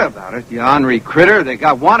 Heard about it, you ornery critter. They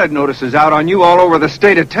got wanted notices out on you all over the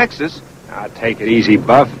state of Texas. Now, take it easy,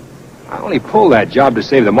 Buff. I only pulled that job to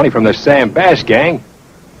save the money from the Sam Bass gang.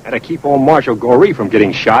 Had to keep old Marshal Goree from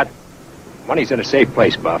getting shot. Money's in a safe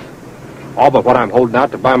place, Buff. All but what I'm holding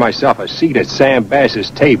out to buy myself a seat at Sam Bass's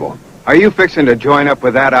table. Are you fixing to join up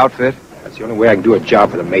with that outfit? That's the only way I can do a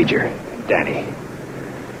job for the Major, Danny.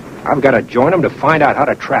 I've got to join him to find out how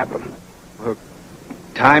to trap him. Well,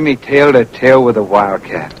 tie me tail to tail with a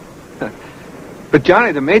wildcat. But,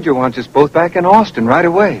 Johnny, the Major wants us both back in Austin right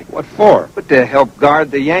away. What for? But to help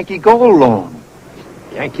guard the Yankee gold loan.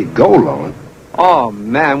 Yankee gold loan? Oh,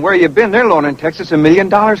 man, where you been? They're loaning Texas $1 million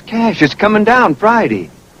cash. It's coming down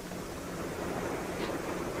Friday.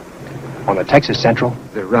 On the Texas Central?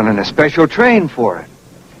 They're running a special train for it.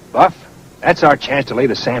 Buff, that's our chance to lay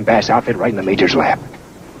the Sam Bass outfit right in the Major's lap.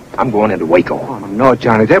 I'm going into Waco. Oh, no,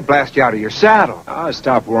 Johnny, they'll blast you out of your saddle. Oh,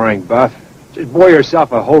 stop worrying, Buff. Just bore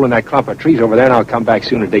yourself a hole in that clump of trees over there, and I'll come back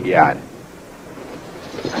soon and dig you out.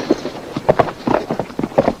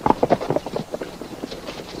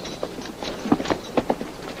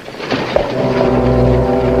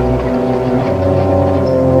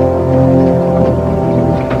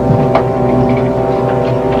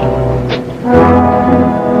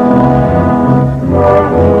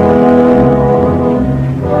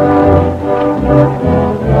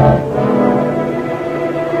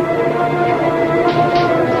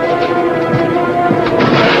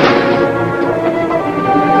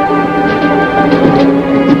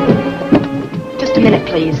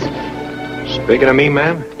 Speaking of me,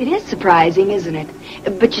 ma'am? It is surprising, isn't it?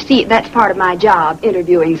 But you see, that's part of my job,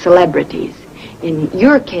 interviewing celebrities. In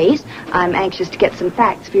your case, I'm anxious to get some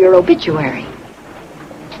facts for your obituary.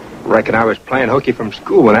 Reckon I was playing hooky from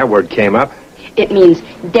school when that word came up. It means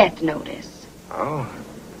death notice. Oh.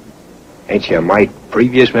 Ain't you a mite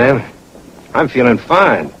previous, ma'am? I'm feeling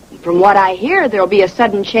fine. From what I hear, there'll be a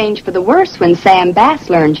sudden change for the worse when Sam Bass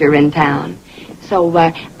learns you're in town. So,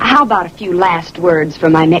 how about a few last words for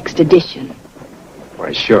my next edition?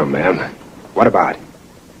 Why, sure, ma'am. What about?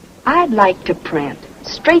 I'd like to print,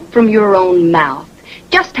 straight from your own mouth,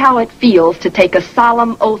 just how it feels to take a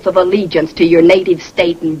solemn oath of allegiance to your native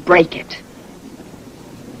state and break it.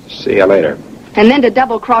 See you later. And then to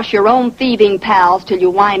double-cross your own thieving pals till you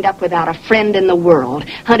wind up without a friend in the world,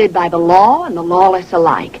 hunted by the law and the lawless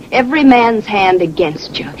alike. Every man's hand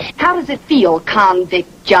against you. How does it feel, convict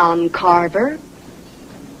John Carver?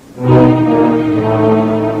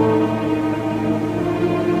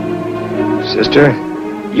 Sister,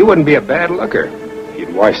 you wouldn't be a bad looker if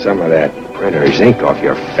you'd wash some of that printer's ink off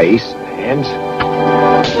your face and hands.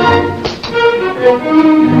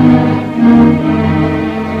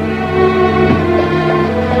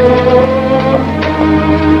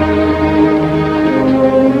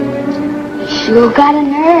 Sure got a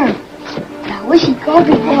nerve. I wish he'd go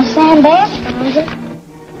before Sam Bass comes it.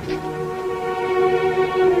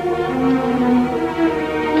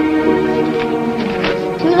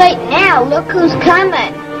 Too late now. Look who's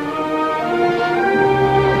coming.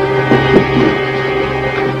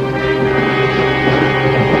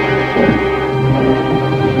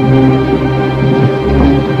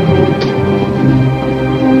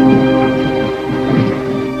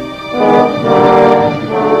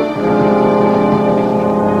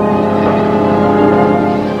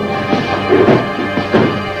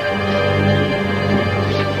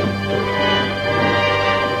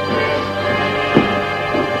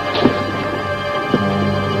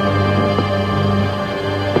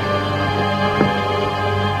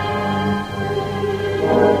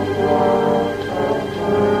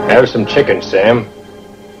 Have some chicken, Sam.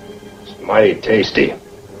 It's mighty tasty.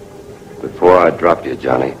 Before I dropped you,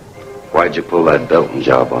 Johnny, why'd you pull that Belton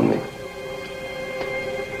job on me?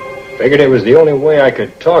 Figured it was the only way I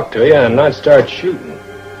could talk to you and not start shooting.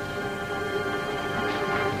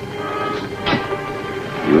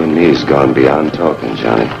 You and me's gone beyond talking,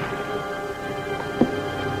 Johnny.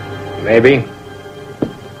 Maybe.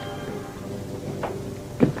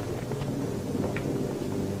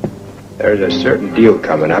 There's a certain deal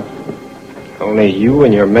coming up. Only you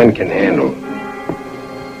and your men can handle.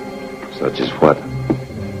 Such as what?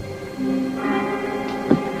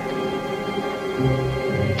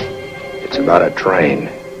 It's about a train.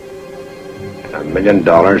 And $1 million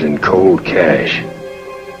in cold cash.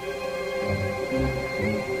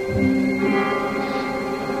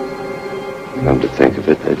 Come to think of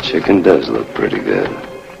it, that chicken does look pretty good.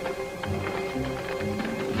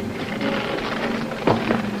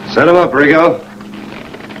 Set him up, Rigo.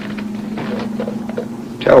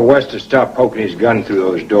 Tell West to stop poking his gun through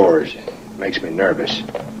those doors. Makes me nervous.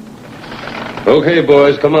 Okay,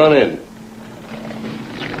 boys, come on in.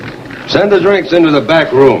 Send the drinks into the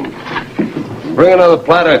back room. Bring another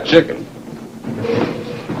platter of chicken.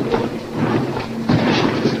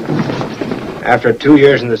 After 2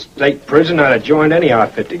 years in the state prison, I'd have joined any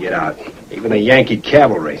outfit to get out. Even the Yankee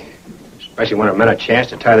cavalry. Especially when it meant a chance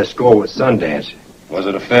to tie the score with Sundance. Was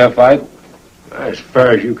it a fair fight? As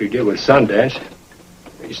fair as you could get with Sundance.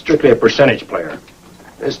 He's strictly a percentage player.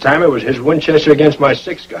 This time it was his Winchester against my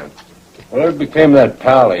 6-gun. Whatever became that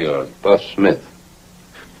pal of yours, Buff Smith?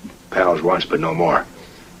 Pals once, but no more.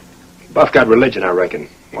 Buff got religion, I reckon.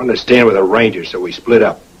 Wanted to stand with a ranger, so we split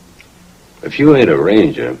up. If you ain't a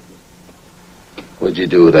ranger, what'd you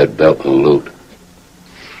do with that Belton loot?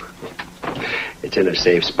 It's in a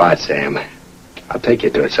safe spot, Sam. I'll take you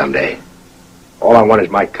to it someday. All I want is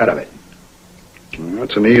my cut of it.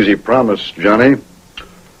 That's an easy promise, Johnny.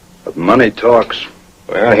 But money talks.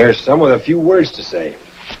 Well, here's some with a few words to say.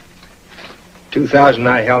 $2,000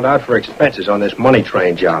 I held out for expenses on this money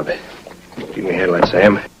train job. You can handle it,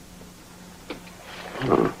 Sam.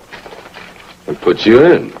 What put you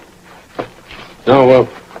in? Oh, well,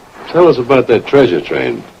 tell us about that treasure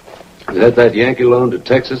train. Is that Yankee loan to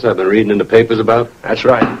Texas I've been reading in the papers about? That's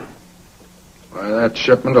right. Why, that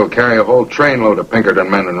shipment will carry a whole trainload of Pinkerton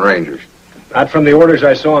men and Rangers. Not from the orders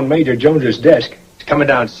I saw on Major Jones's desk. It's coming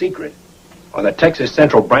down secret. On the Texas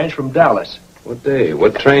Central Branch from Dallas. What day?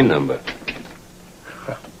 What train number?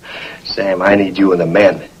 Sam, I need you and the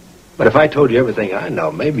men. But if I told you everything I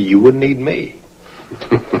know, maybe you wouldn't need me.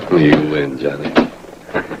 You win, Johnny.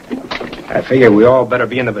 I figure we all better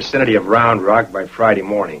be in the vicinity of Round Rock by Friday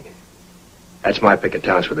morning. That's my pick of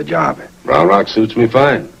towns for the job. Round Rock suits me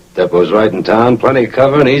fine. Depot's right in town, plenty of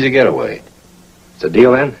cover, and easy getaway. It's a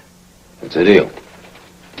deal, then? It's a deal.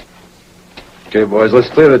 Okay, boys, let's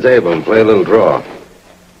clear the table and play a little draw.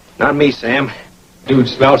 Not me, Sam. Dude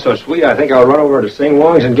smells so sweet, I think I'll run over to Sing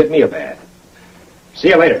Wong's and get me a bath. See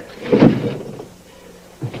you later.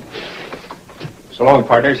 So long,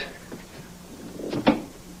 partners.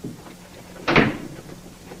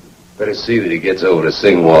 Better see that he gets over to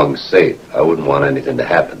Sing Wong's safe. I wouldn't want anything to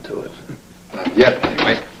happen to it. Not yet,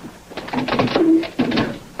 anyway.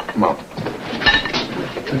 Come on.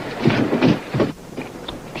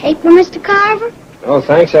 Paper, Mr. Carver? Oh,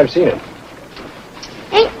 thanks, I've seen it.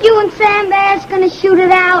 Ain't you and Sam Bass gonna shoot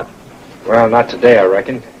it out? Well, not today, I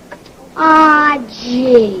reckon. Aw,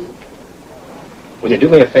 gee. Will you do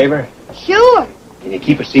me a favor? Sure. Can you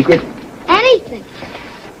keep a secret? Anything.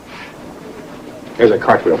 Here's a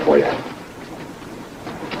cartwheel for you.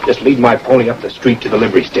 Just lead my pony up the street to the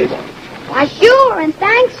livery stable. Why, sure, and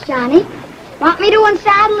thanks, Johnny. Want me to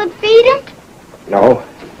unsaddle and feed him? No.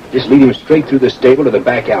 Just lead him straight through the stable to the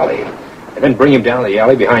back alley. And then bring him down the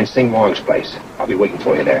alley behind Sing Wong's place. I'll be waiting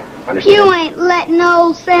for you there. Understand? You ain't letting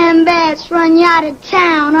old Sam Bass run you out of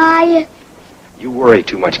town, are you? You worry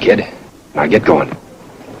too much, kid. Now get going.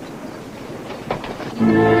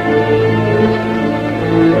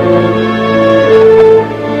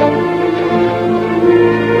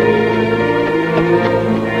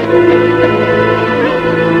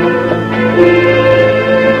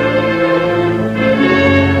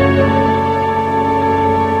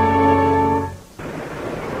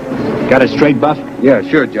 Got it straight, Buff? Yeah,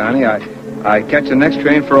 sure, Johnny. I catch the next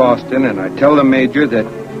train for Austin, and I tell the major that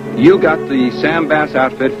you got the Sam Bass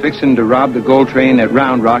outfit fixing to rob the gold train at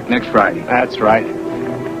Round Rock next Friday. That's right.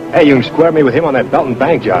 Hey, you can square me with him on that Belton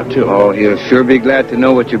Bank job, too. Oh, he'll sure be glad to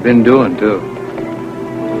know what you've been doing, too.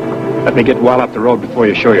 Let me get well up the road before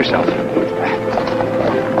you show yourself.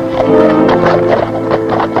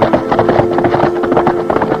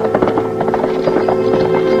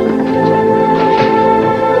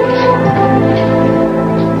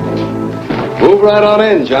 move right on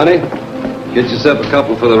in, Johnny. Get yourself a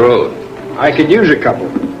couple for the road. I could use a couple.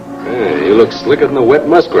 Hey, you look slicker than a wet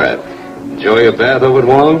muskrat. Enjoy your bath over at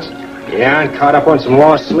Wong's? Yeah, I'm caught up on some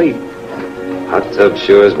lost sleep. Hot tub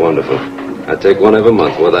sure is wonderful. I take one every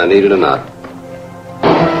month, whether I need it or not.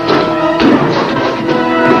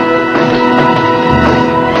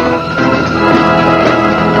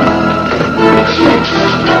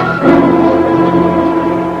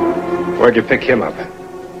 Where'd you pick him up?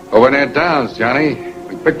 Over near Downs, Johnny.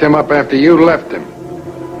 We picked him up after you left him.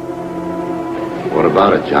 What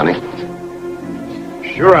about it, Johnny?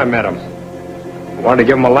 Sure, I met him. Wanted to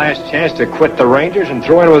give him a last chance to quit the Rangers and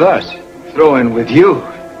throw in with us. Throw in with you?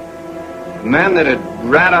 A man that had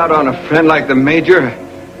rat out on a friend like the Major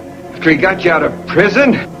after he got you out of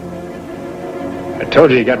prison? I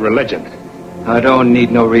told you he got religion. I don't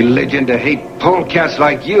need no religion to hate polecats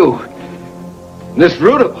like you. This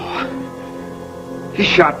Rudable, he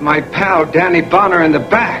shot my pal Danny Bonner in the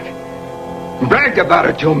back. Bragged about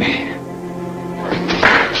it to me.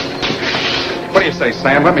 What do you say,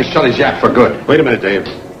 Sam? Let me shut his yap for good. Wait a minute, Dave.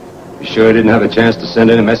 You sure you didn't have a chance to send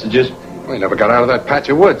any messages? We never got out of that patch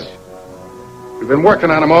of woods. We've been working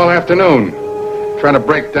on him all afternoon, trying to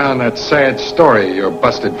break down that sad story of your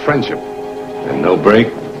busted friendship. And no break?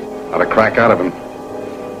 Not a crack out of him.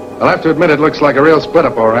 I'll have to admit it looks like a real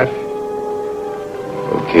split-up, all right.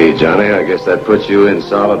 Okay, Johnny, I guess that puts you in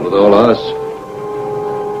solid with all of us.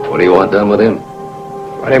 What do you want done with him?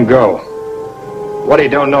 Let him go. What he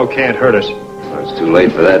don't know can't hurt us. Well, it's too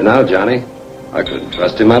late for that now, Johnny. I couldn't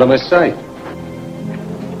trust him out of my sight.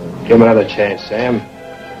 Give him another chance, Sam.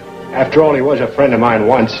 After all, he was a friend of mine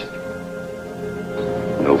once.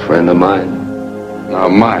 No friend of mine. No,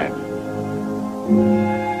 mine.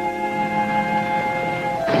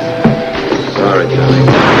 Sorry, Johnny.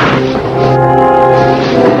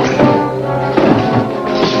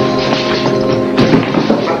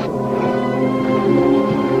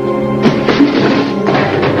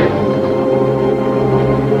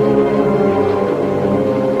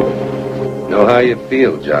 Know how you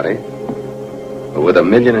feel, Johnny. But with $1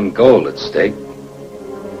 million in gold at stake,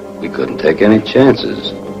 we couldn't take any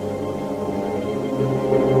chances.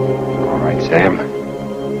 All right, Sam.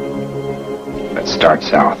 Let's start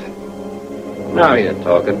south. Now you're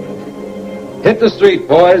talking. Hit the street,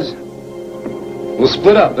 boys. We'll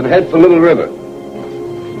split up and head for Little River.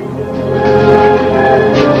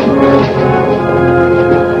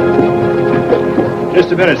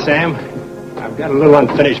 Just a minute, Sam. I've got a little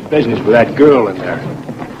unfinished business with that girl in there.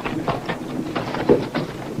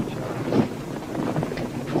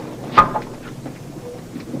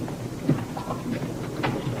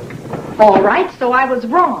 All right, so I was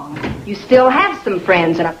wrong. You still have some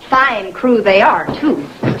friends, and a fine crew they are, too.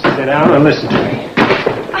 Sit down and listen to me.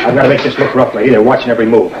 I've got to make this look rough, lady. They're watching every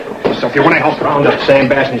move. So if you want to help round up Sam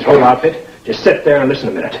Bass and his whole outfit, just sit there and listen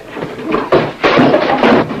a minute.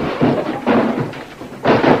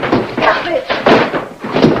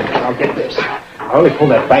 Now get this. I only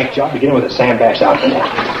pulled that bank job beginning with a Sam Bass outfit.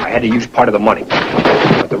 I had to use part of the money.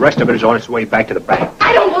 But the rest of it is on its way back to the bank.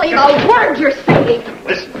 I don't believe a word you're saying.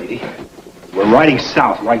 Listen, lady. We're riding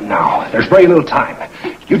south right now. There's very little time.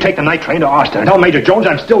 You take the night train to Austin and tell Major Jones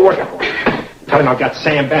I'm still working for him. Tell him I've got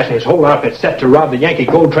Sam Bass and his whole outfit set to rob the Yankee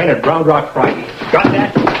gold train at Round Rock Friday. Got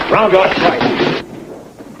that? Round Rock Friday.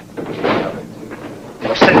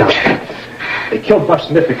 Now sit down. They killed Buff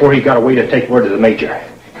Smith before he got away to take word to the Major.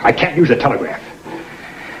 I can't use a telegraph.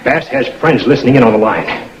 Bass has friends listening in on the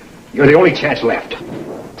line. You're the only chance left.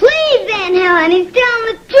 Please, Aunt Helen, he's telling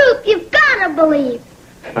the truth. You've got to believe.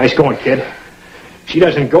 Nice going, kid. She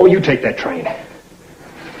doesn't go, you take that train.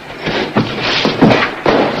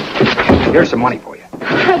 Here's some money for you.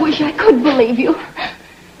 I wish I could believe you.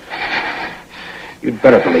 You'd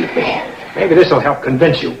better believe me. Maybe this'll help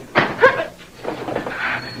convince you.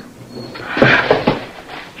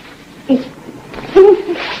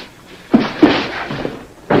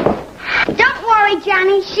 Don't worry,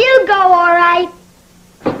 Johnny. She'll go all right.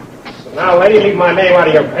 So now, lady, leave my name out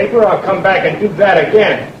of your paper. I'll come back and do that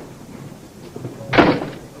again.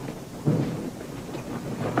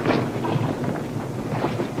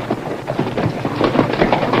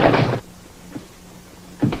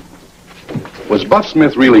 Was Buff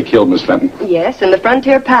Smith really killed, Miss Fenton? Yes, in the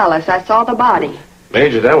Frontier Palace. I saw the body.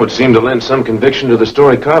 Major, that would seem to lend some conviction to the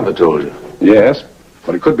story Carver told you. Yes,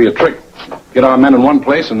 but it could be a trick. Get our men in one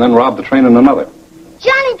place and then rob the train in another.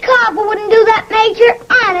 Johnny Carver wouldn't do that, Major.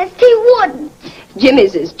 Honest, he wouldn't.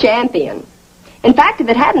 Jimmy's his champion. In fact, if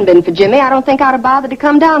it hadn't been for Jimmy, I don't think I'd have bothered to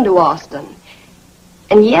come down to Austin.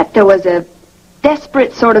 And yet there was a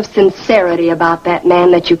desperate sort of sincerity about that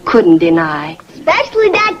man that you couldn't deny. Especially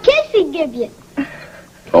that kiss he give you.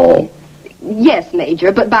 Oh. Yes,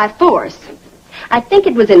 Major, but by force. I think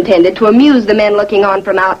it was intended to amuse the men looking on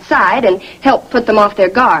from outside and help put them off their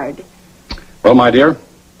guard. Well, my dear,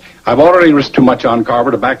 I've already risked too much on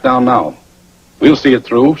Carver to back down now. We'll see it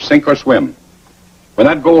through, sink or swim. When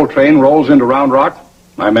that gold train rolls into Round Rock,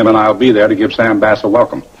 my men and I will be there to give Sam Bass a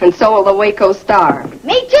welcome. And so will the Waco Star.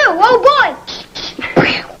 Me too. Oh, boy.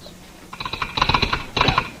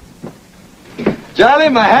 Johnny,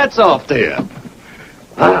 my hat's off to you.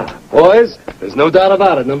 Boys, there's no doubt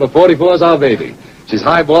about it. Number 44 is our baby. She's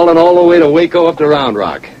highballing all the way to Waco up to Round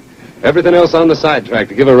Rock. Everything else on the sidetrack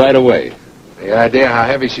to give her right away. Any idea how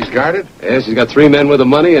heavy she's guarded? Yeah, she's got 3 men with the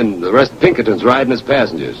money and the rest Pinkertons riding as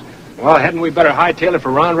passengers. Well, hadn't we better hightail it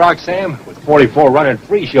for Round Rock, Sam? With 44 running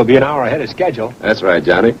free, she'll be an hour ahead of schedule. That's right,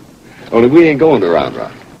 Johnny. Only we ain't going to Round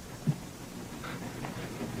Rock.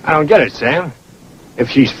 I don't get it, Sam. If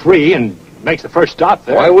she's free and makes the first stop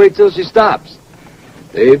there... Why wait till she stops?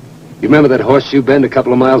 Dave, you remember that horseshoe bend a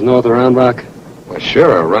couple of miles north of Round Rock? Well,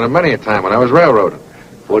 sure. I run it many a time when I was railroading.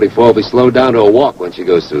 44 will be slowed down to a walk when she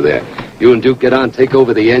goes through there. You and Duke get on, take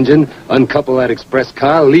over the engine, uncouple that express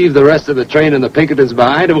car, leave the rest of the train and the Pinkertons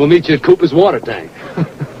behind, and we'll meet you at Cooper's water tank.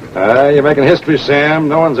 You're making history, Sam.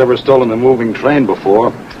 No one's ever stolen a moving train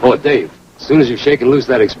before. Oh, Dave, as soon as you've shaken loose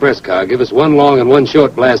that express car, give us 1 long and 1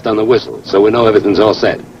 short blast on the whistle, so we know everything's all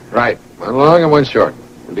set. Right. 1 long and 1 short.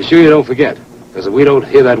 And be sure you don't forget, because if we don't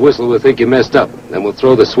hear that whistle, we'll think you messed up. Then we'll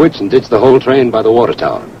throw the switch and ditch the whole train by the water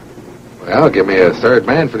tower. Well, give me a 3rd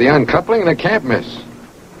man for the uncoupling and I can't miss.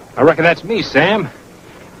 I reckon that's me, Sam.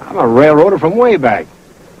 I'm a railroader from way back.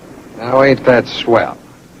 Now, ain't that swell?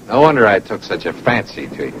 No wonder I took such a fancy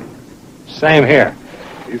to you. Same here.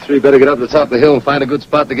 You 3 better get up to the top of the hill and find a good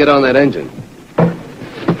spot to get on that engine.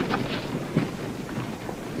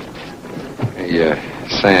 Hey,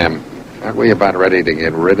 Sam, aren't we about ready to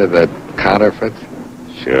get rid of that counterfeit?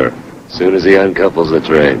 Sure. As soon as he uncouples the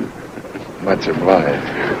train. Much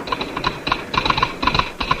obliged.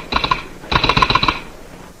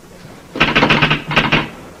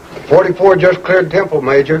 44 just cleared Temple,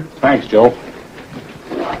 Major. Thanks, Joe.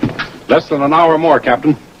 Less than an hour more,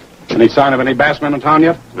 Captain. Any sign of any bassmen in town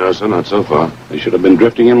yet? No, sir, not so far. They should have been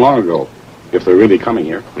drifting in long ago, if they're really coming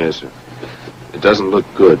here. Yes, sir. It doesn't look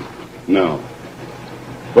good. No.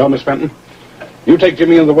 Well, Miss Fenton, you take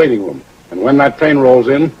Jimmy in the waiting room, and when that train rolls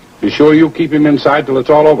in, be sure you keep him inside till it's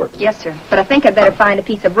all over. Yes, sir. But I think I'd better find a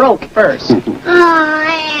piece of rope first. Oh,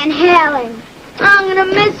 Aunt Helen. I'm going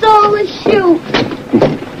to miss all the shoot.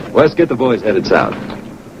 Let's get the boys headed south.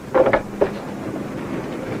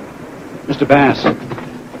 Mr. Bass,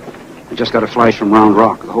 we just got a flash from Round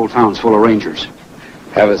Rock. The whole town's full of Rangers.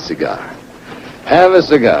 Have a cigar. Have a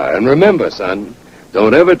cigar. And remember, son,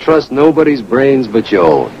 don't ever trust nobody's brains but your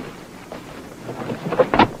own.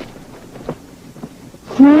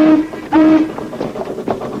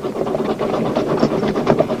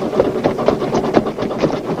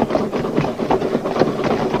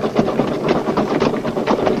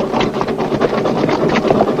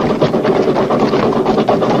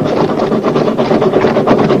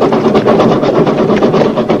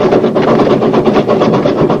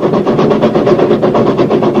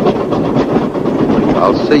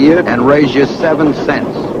 See you and raise you 7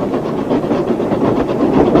 cents.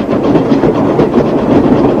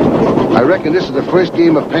 I reckon this is the first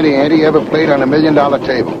game of penny ante ever played on $1 million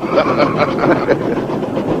table.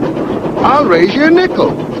 I'll raise you a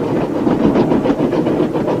nickel.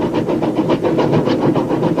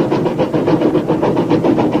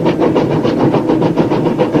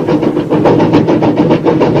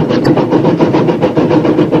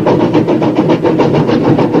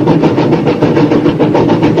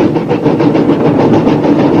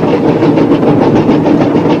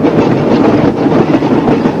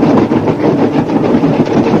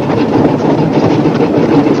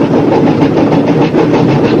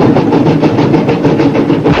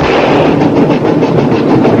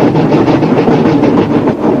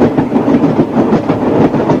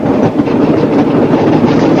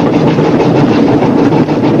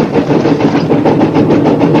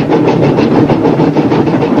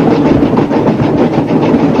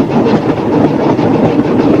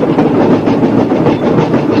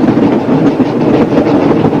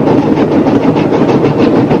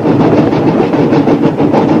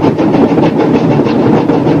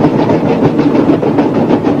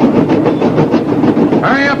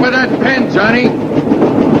 Johnny.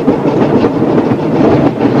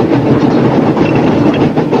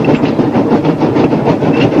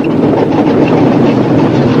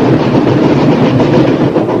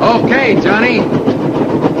 Okay, Johnny.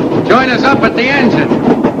 Join us up at the engine.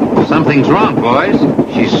 Something's wrong, boys.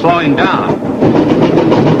 She's slowing down.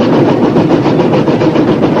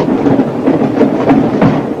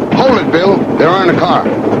 car.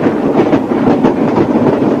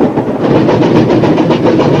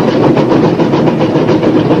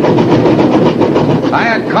 I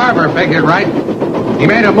had Carver figured right. He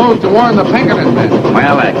made a move to warn the Pinkerton men.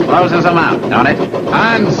 Well, that closes them out, don't it?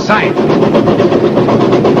 On sight.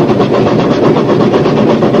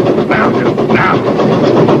 Now, Bill, now.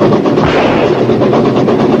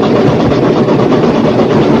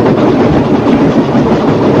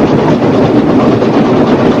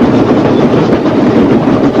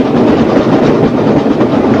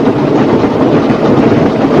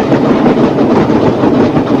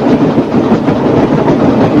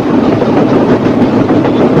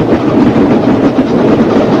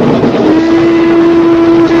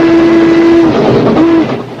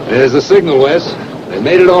 There's the signal, Wes. They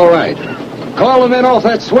made it all right. Call them in off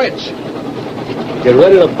that switch. Get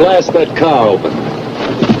ready to blast that car open.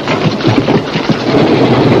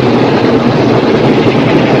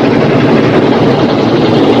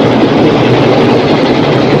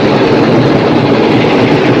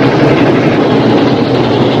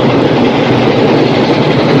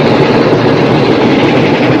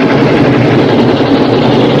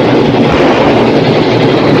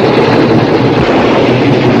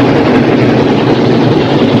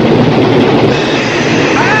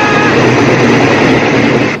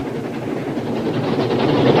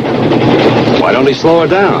 Slow her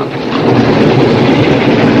down.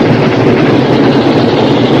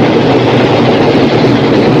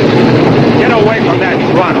 Get away from that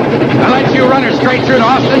throttle. I let you run her straight through to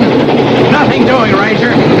Austin. Nothing doing,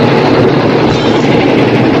 Ranger.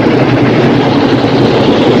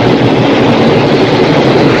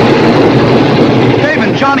 Dave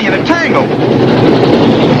and Johnny in a tangle.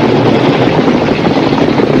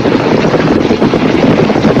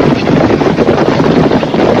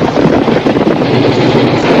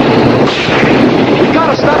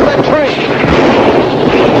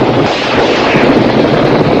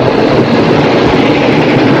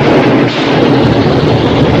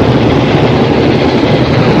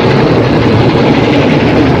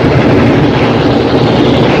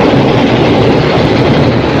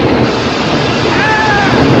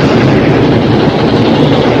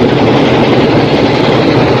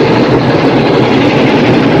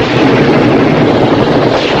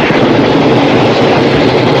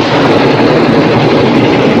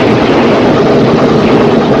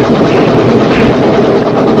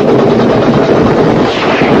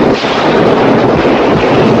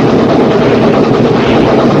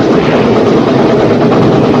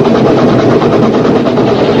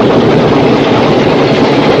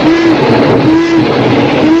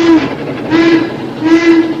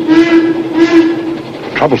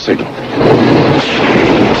 Trouble signal. I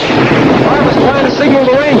was trying to signal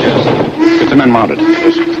the Rangers. Get the men mounted.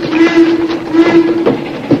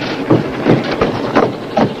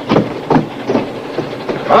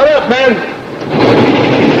 Mount up, men.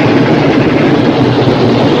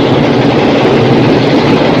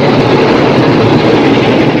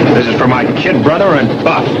 This is for my kid brother and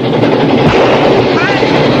Buff.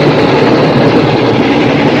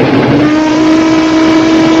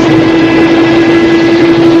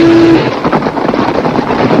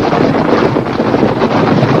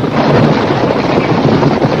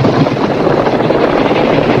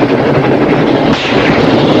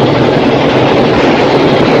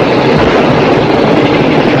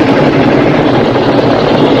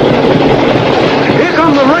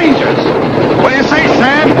 What do you say,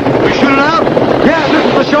 Sam? We shoot it out? Yeah, this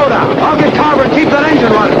is the showdown. I'll get caught.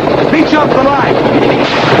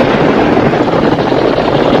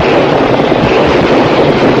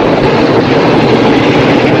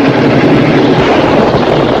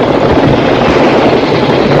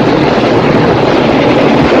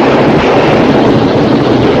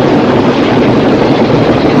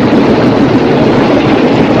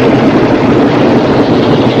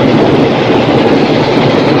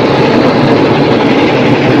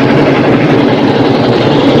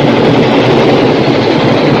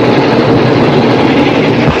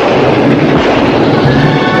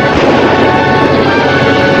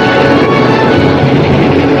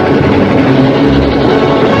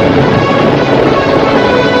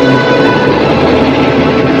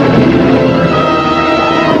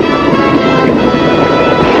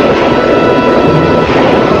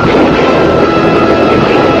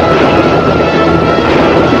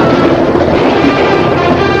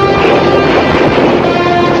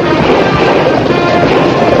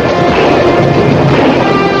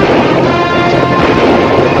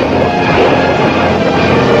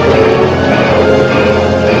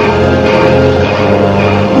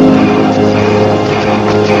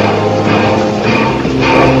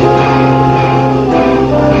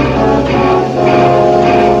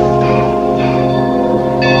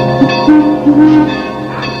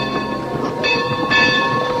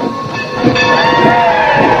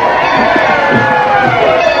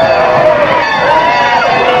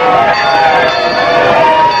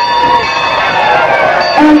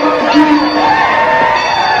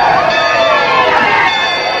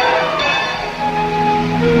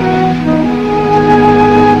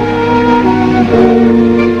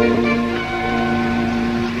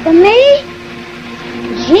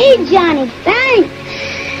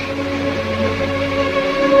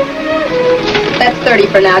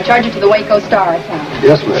 for now. Charge it to the Waco Star, son.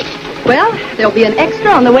 Yes, miss. Well, there'll be an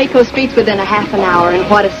extra on the Waco streets within a half an hour, and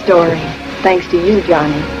what a story. Thanks to you,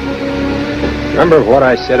 Johnny. Remember what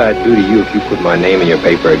I said I'd do to you if you put my name in your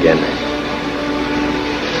paper again?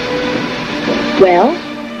 Well?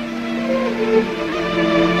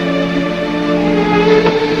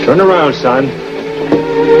 Turn around, son.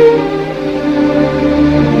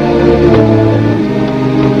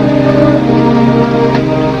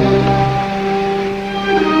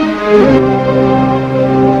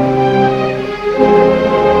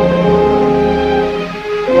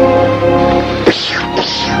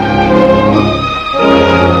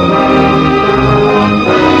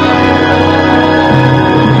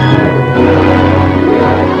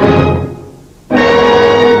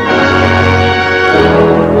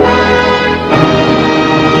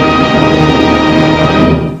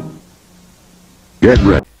 Get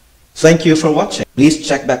ready. Thank you for watching. Please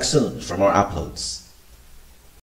check back soon for more uploads.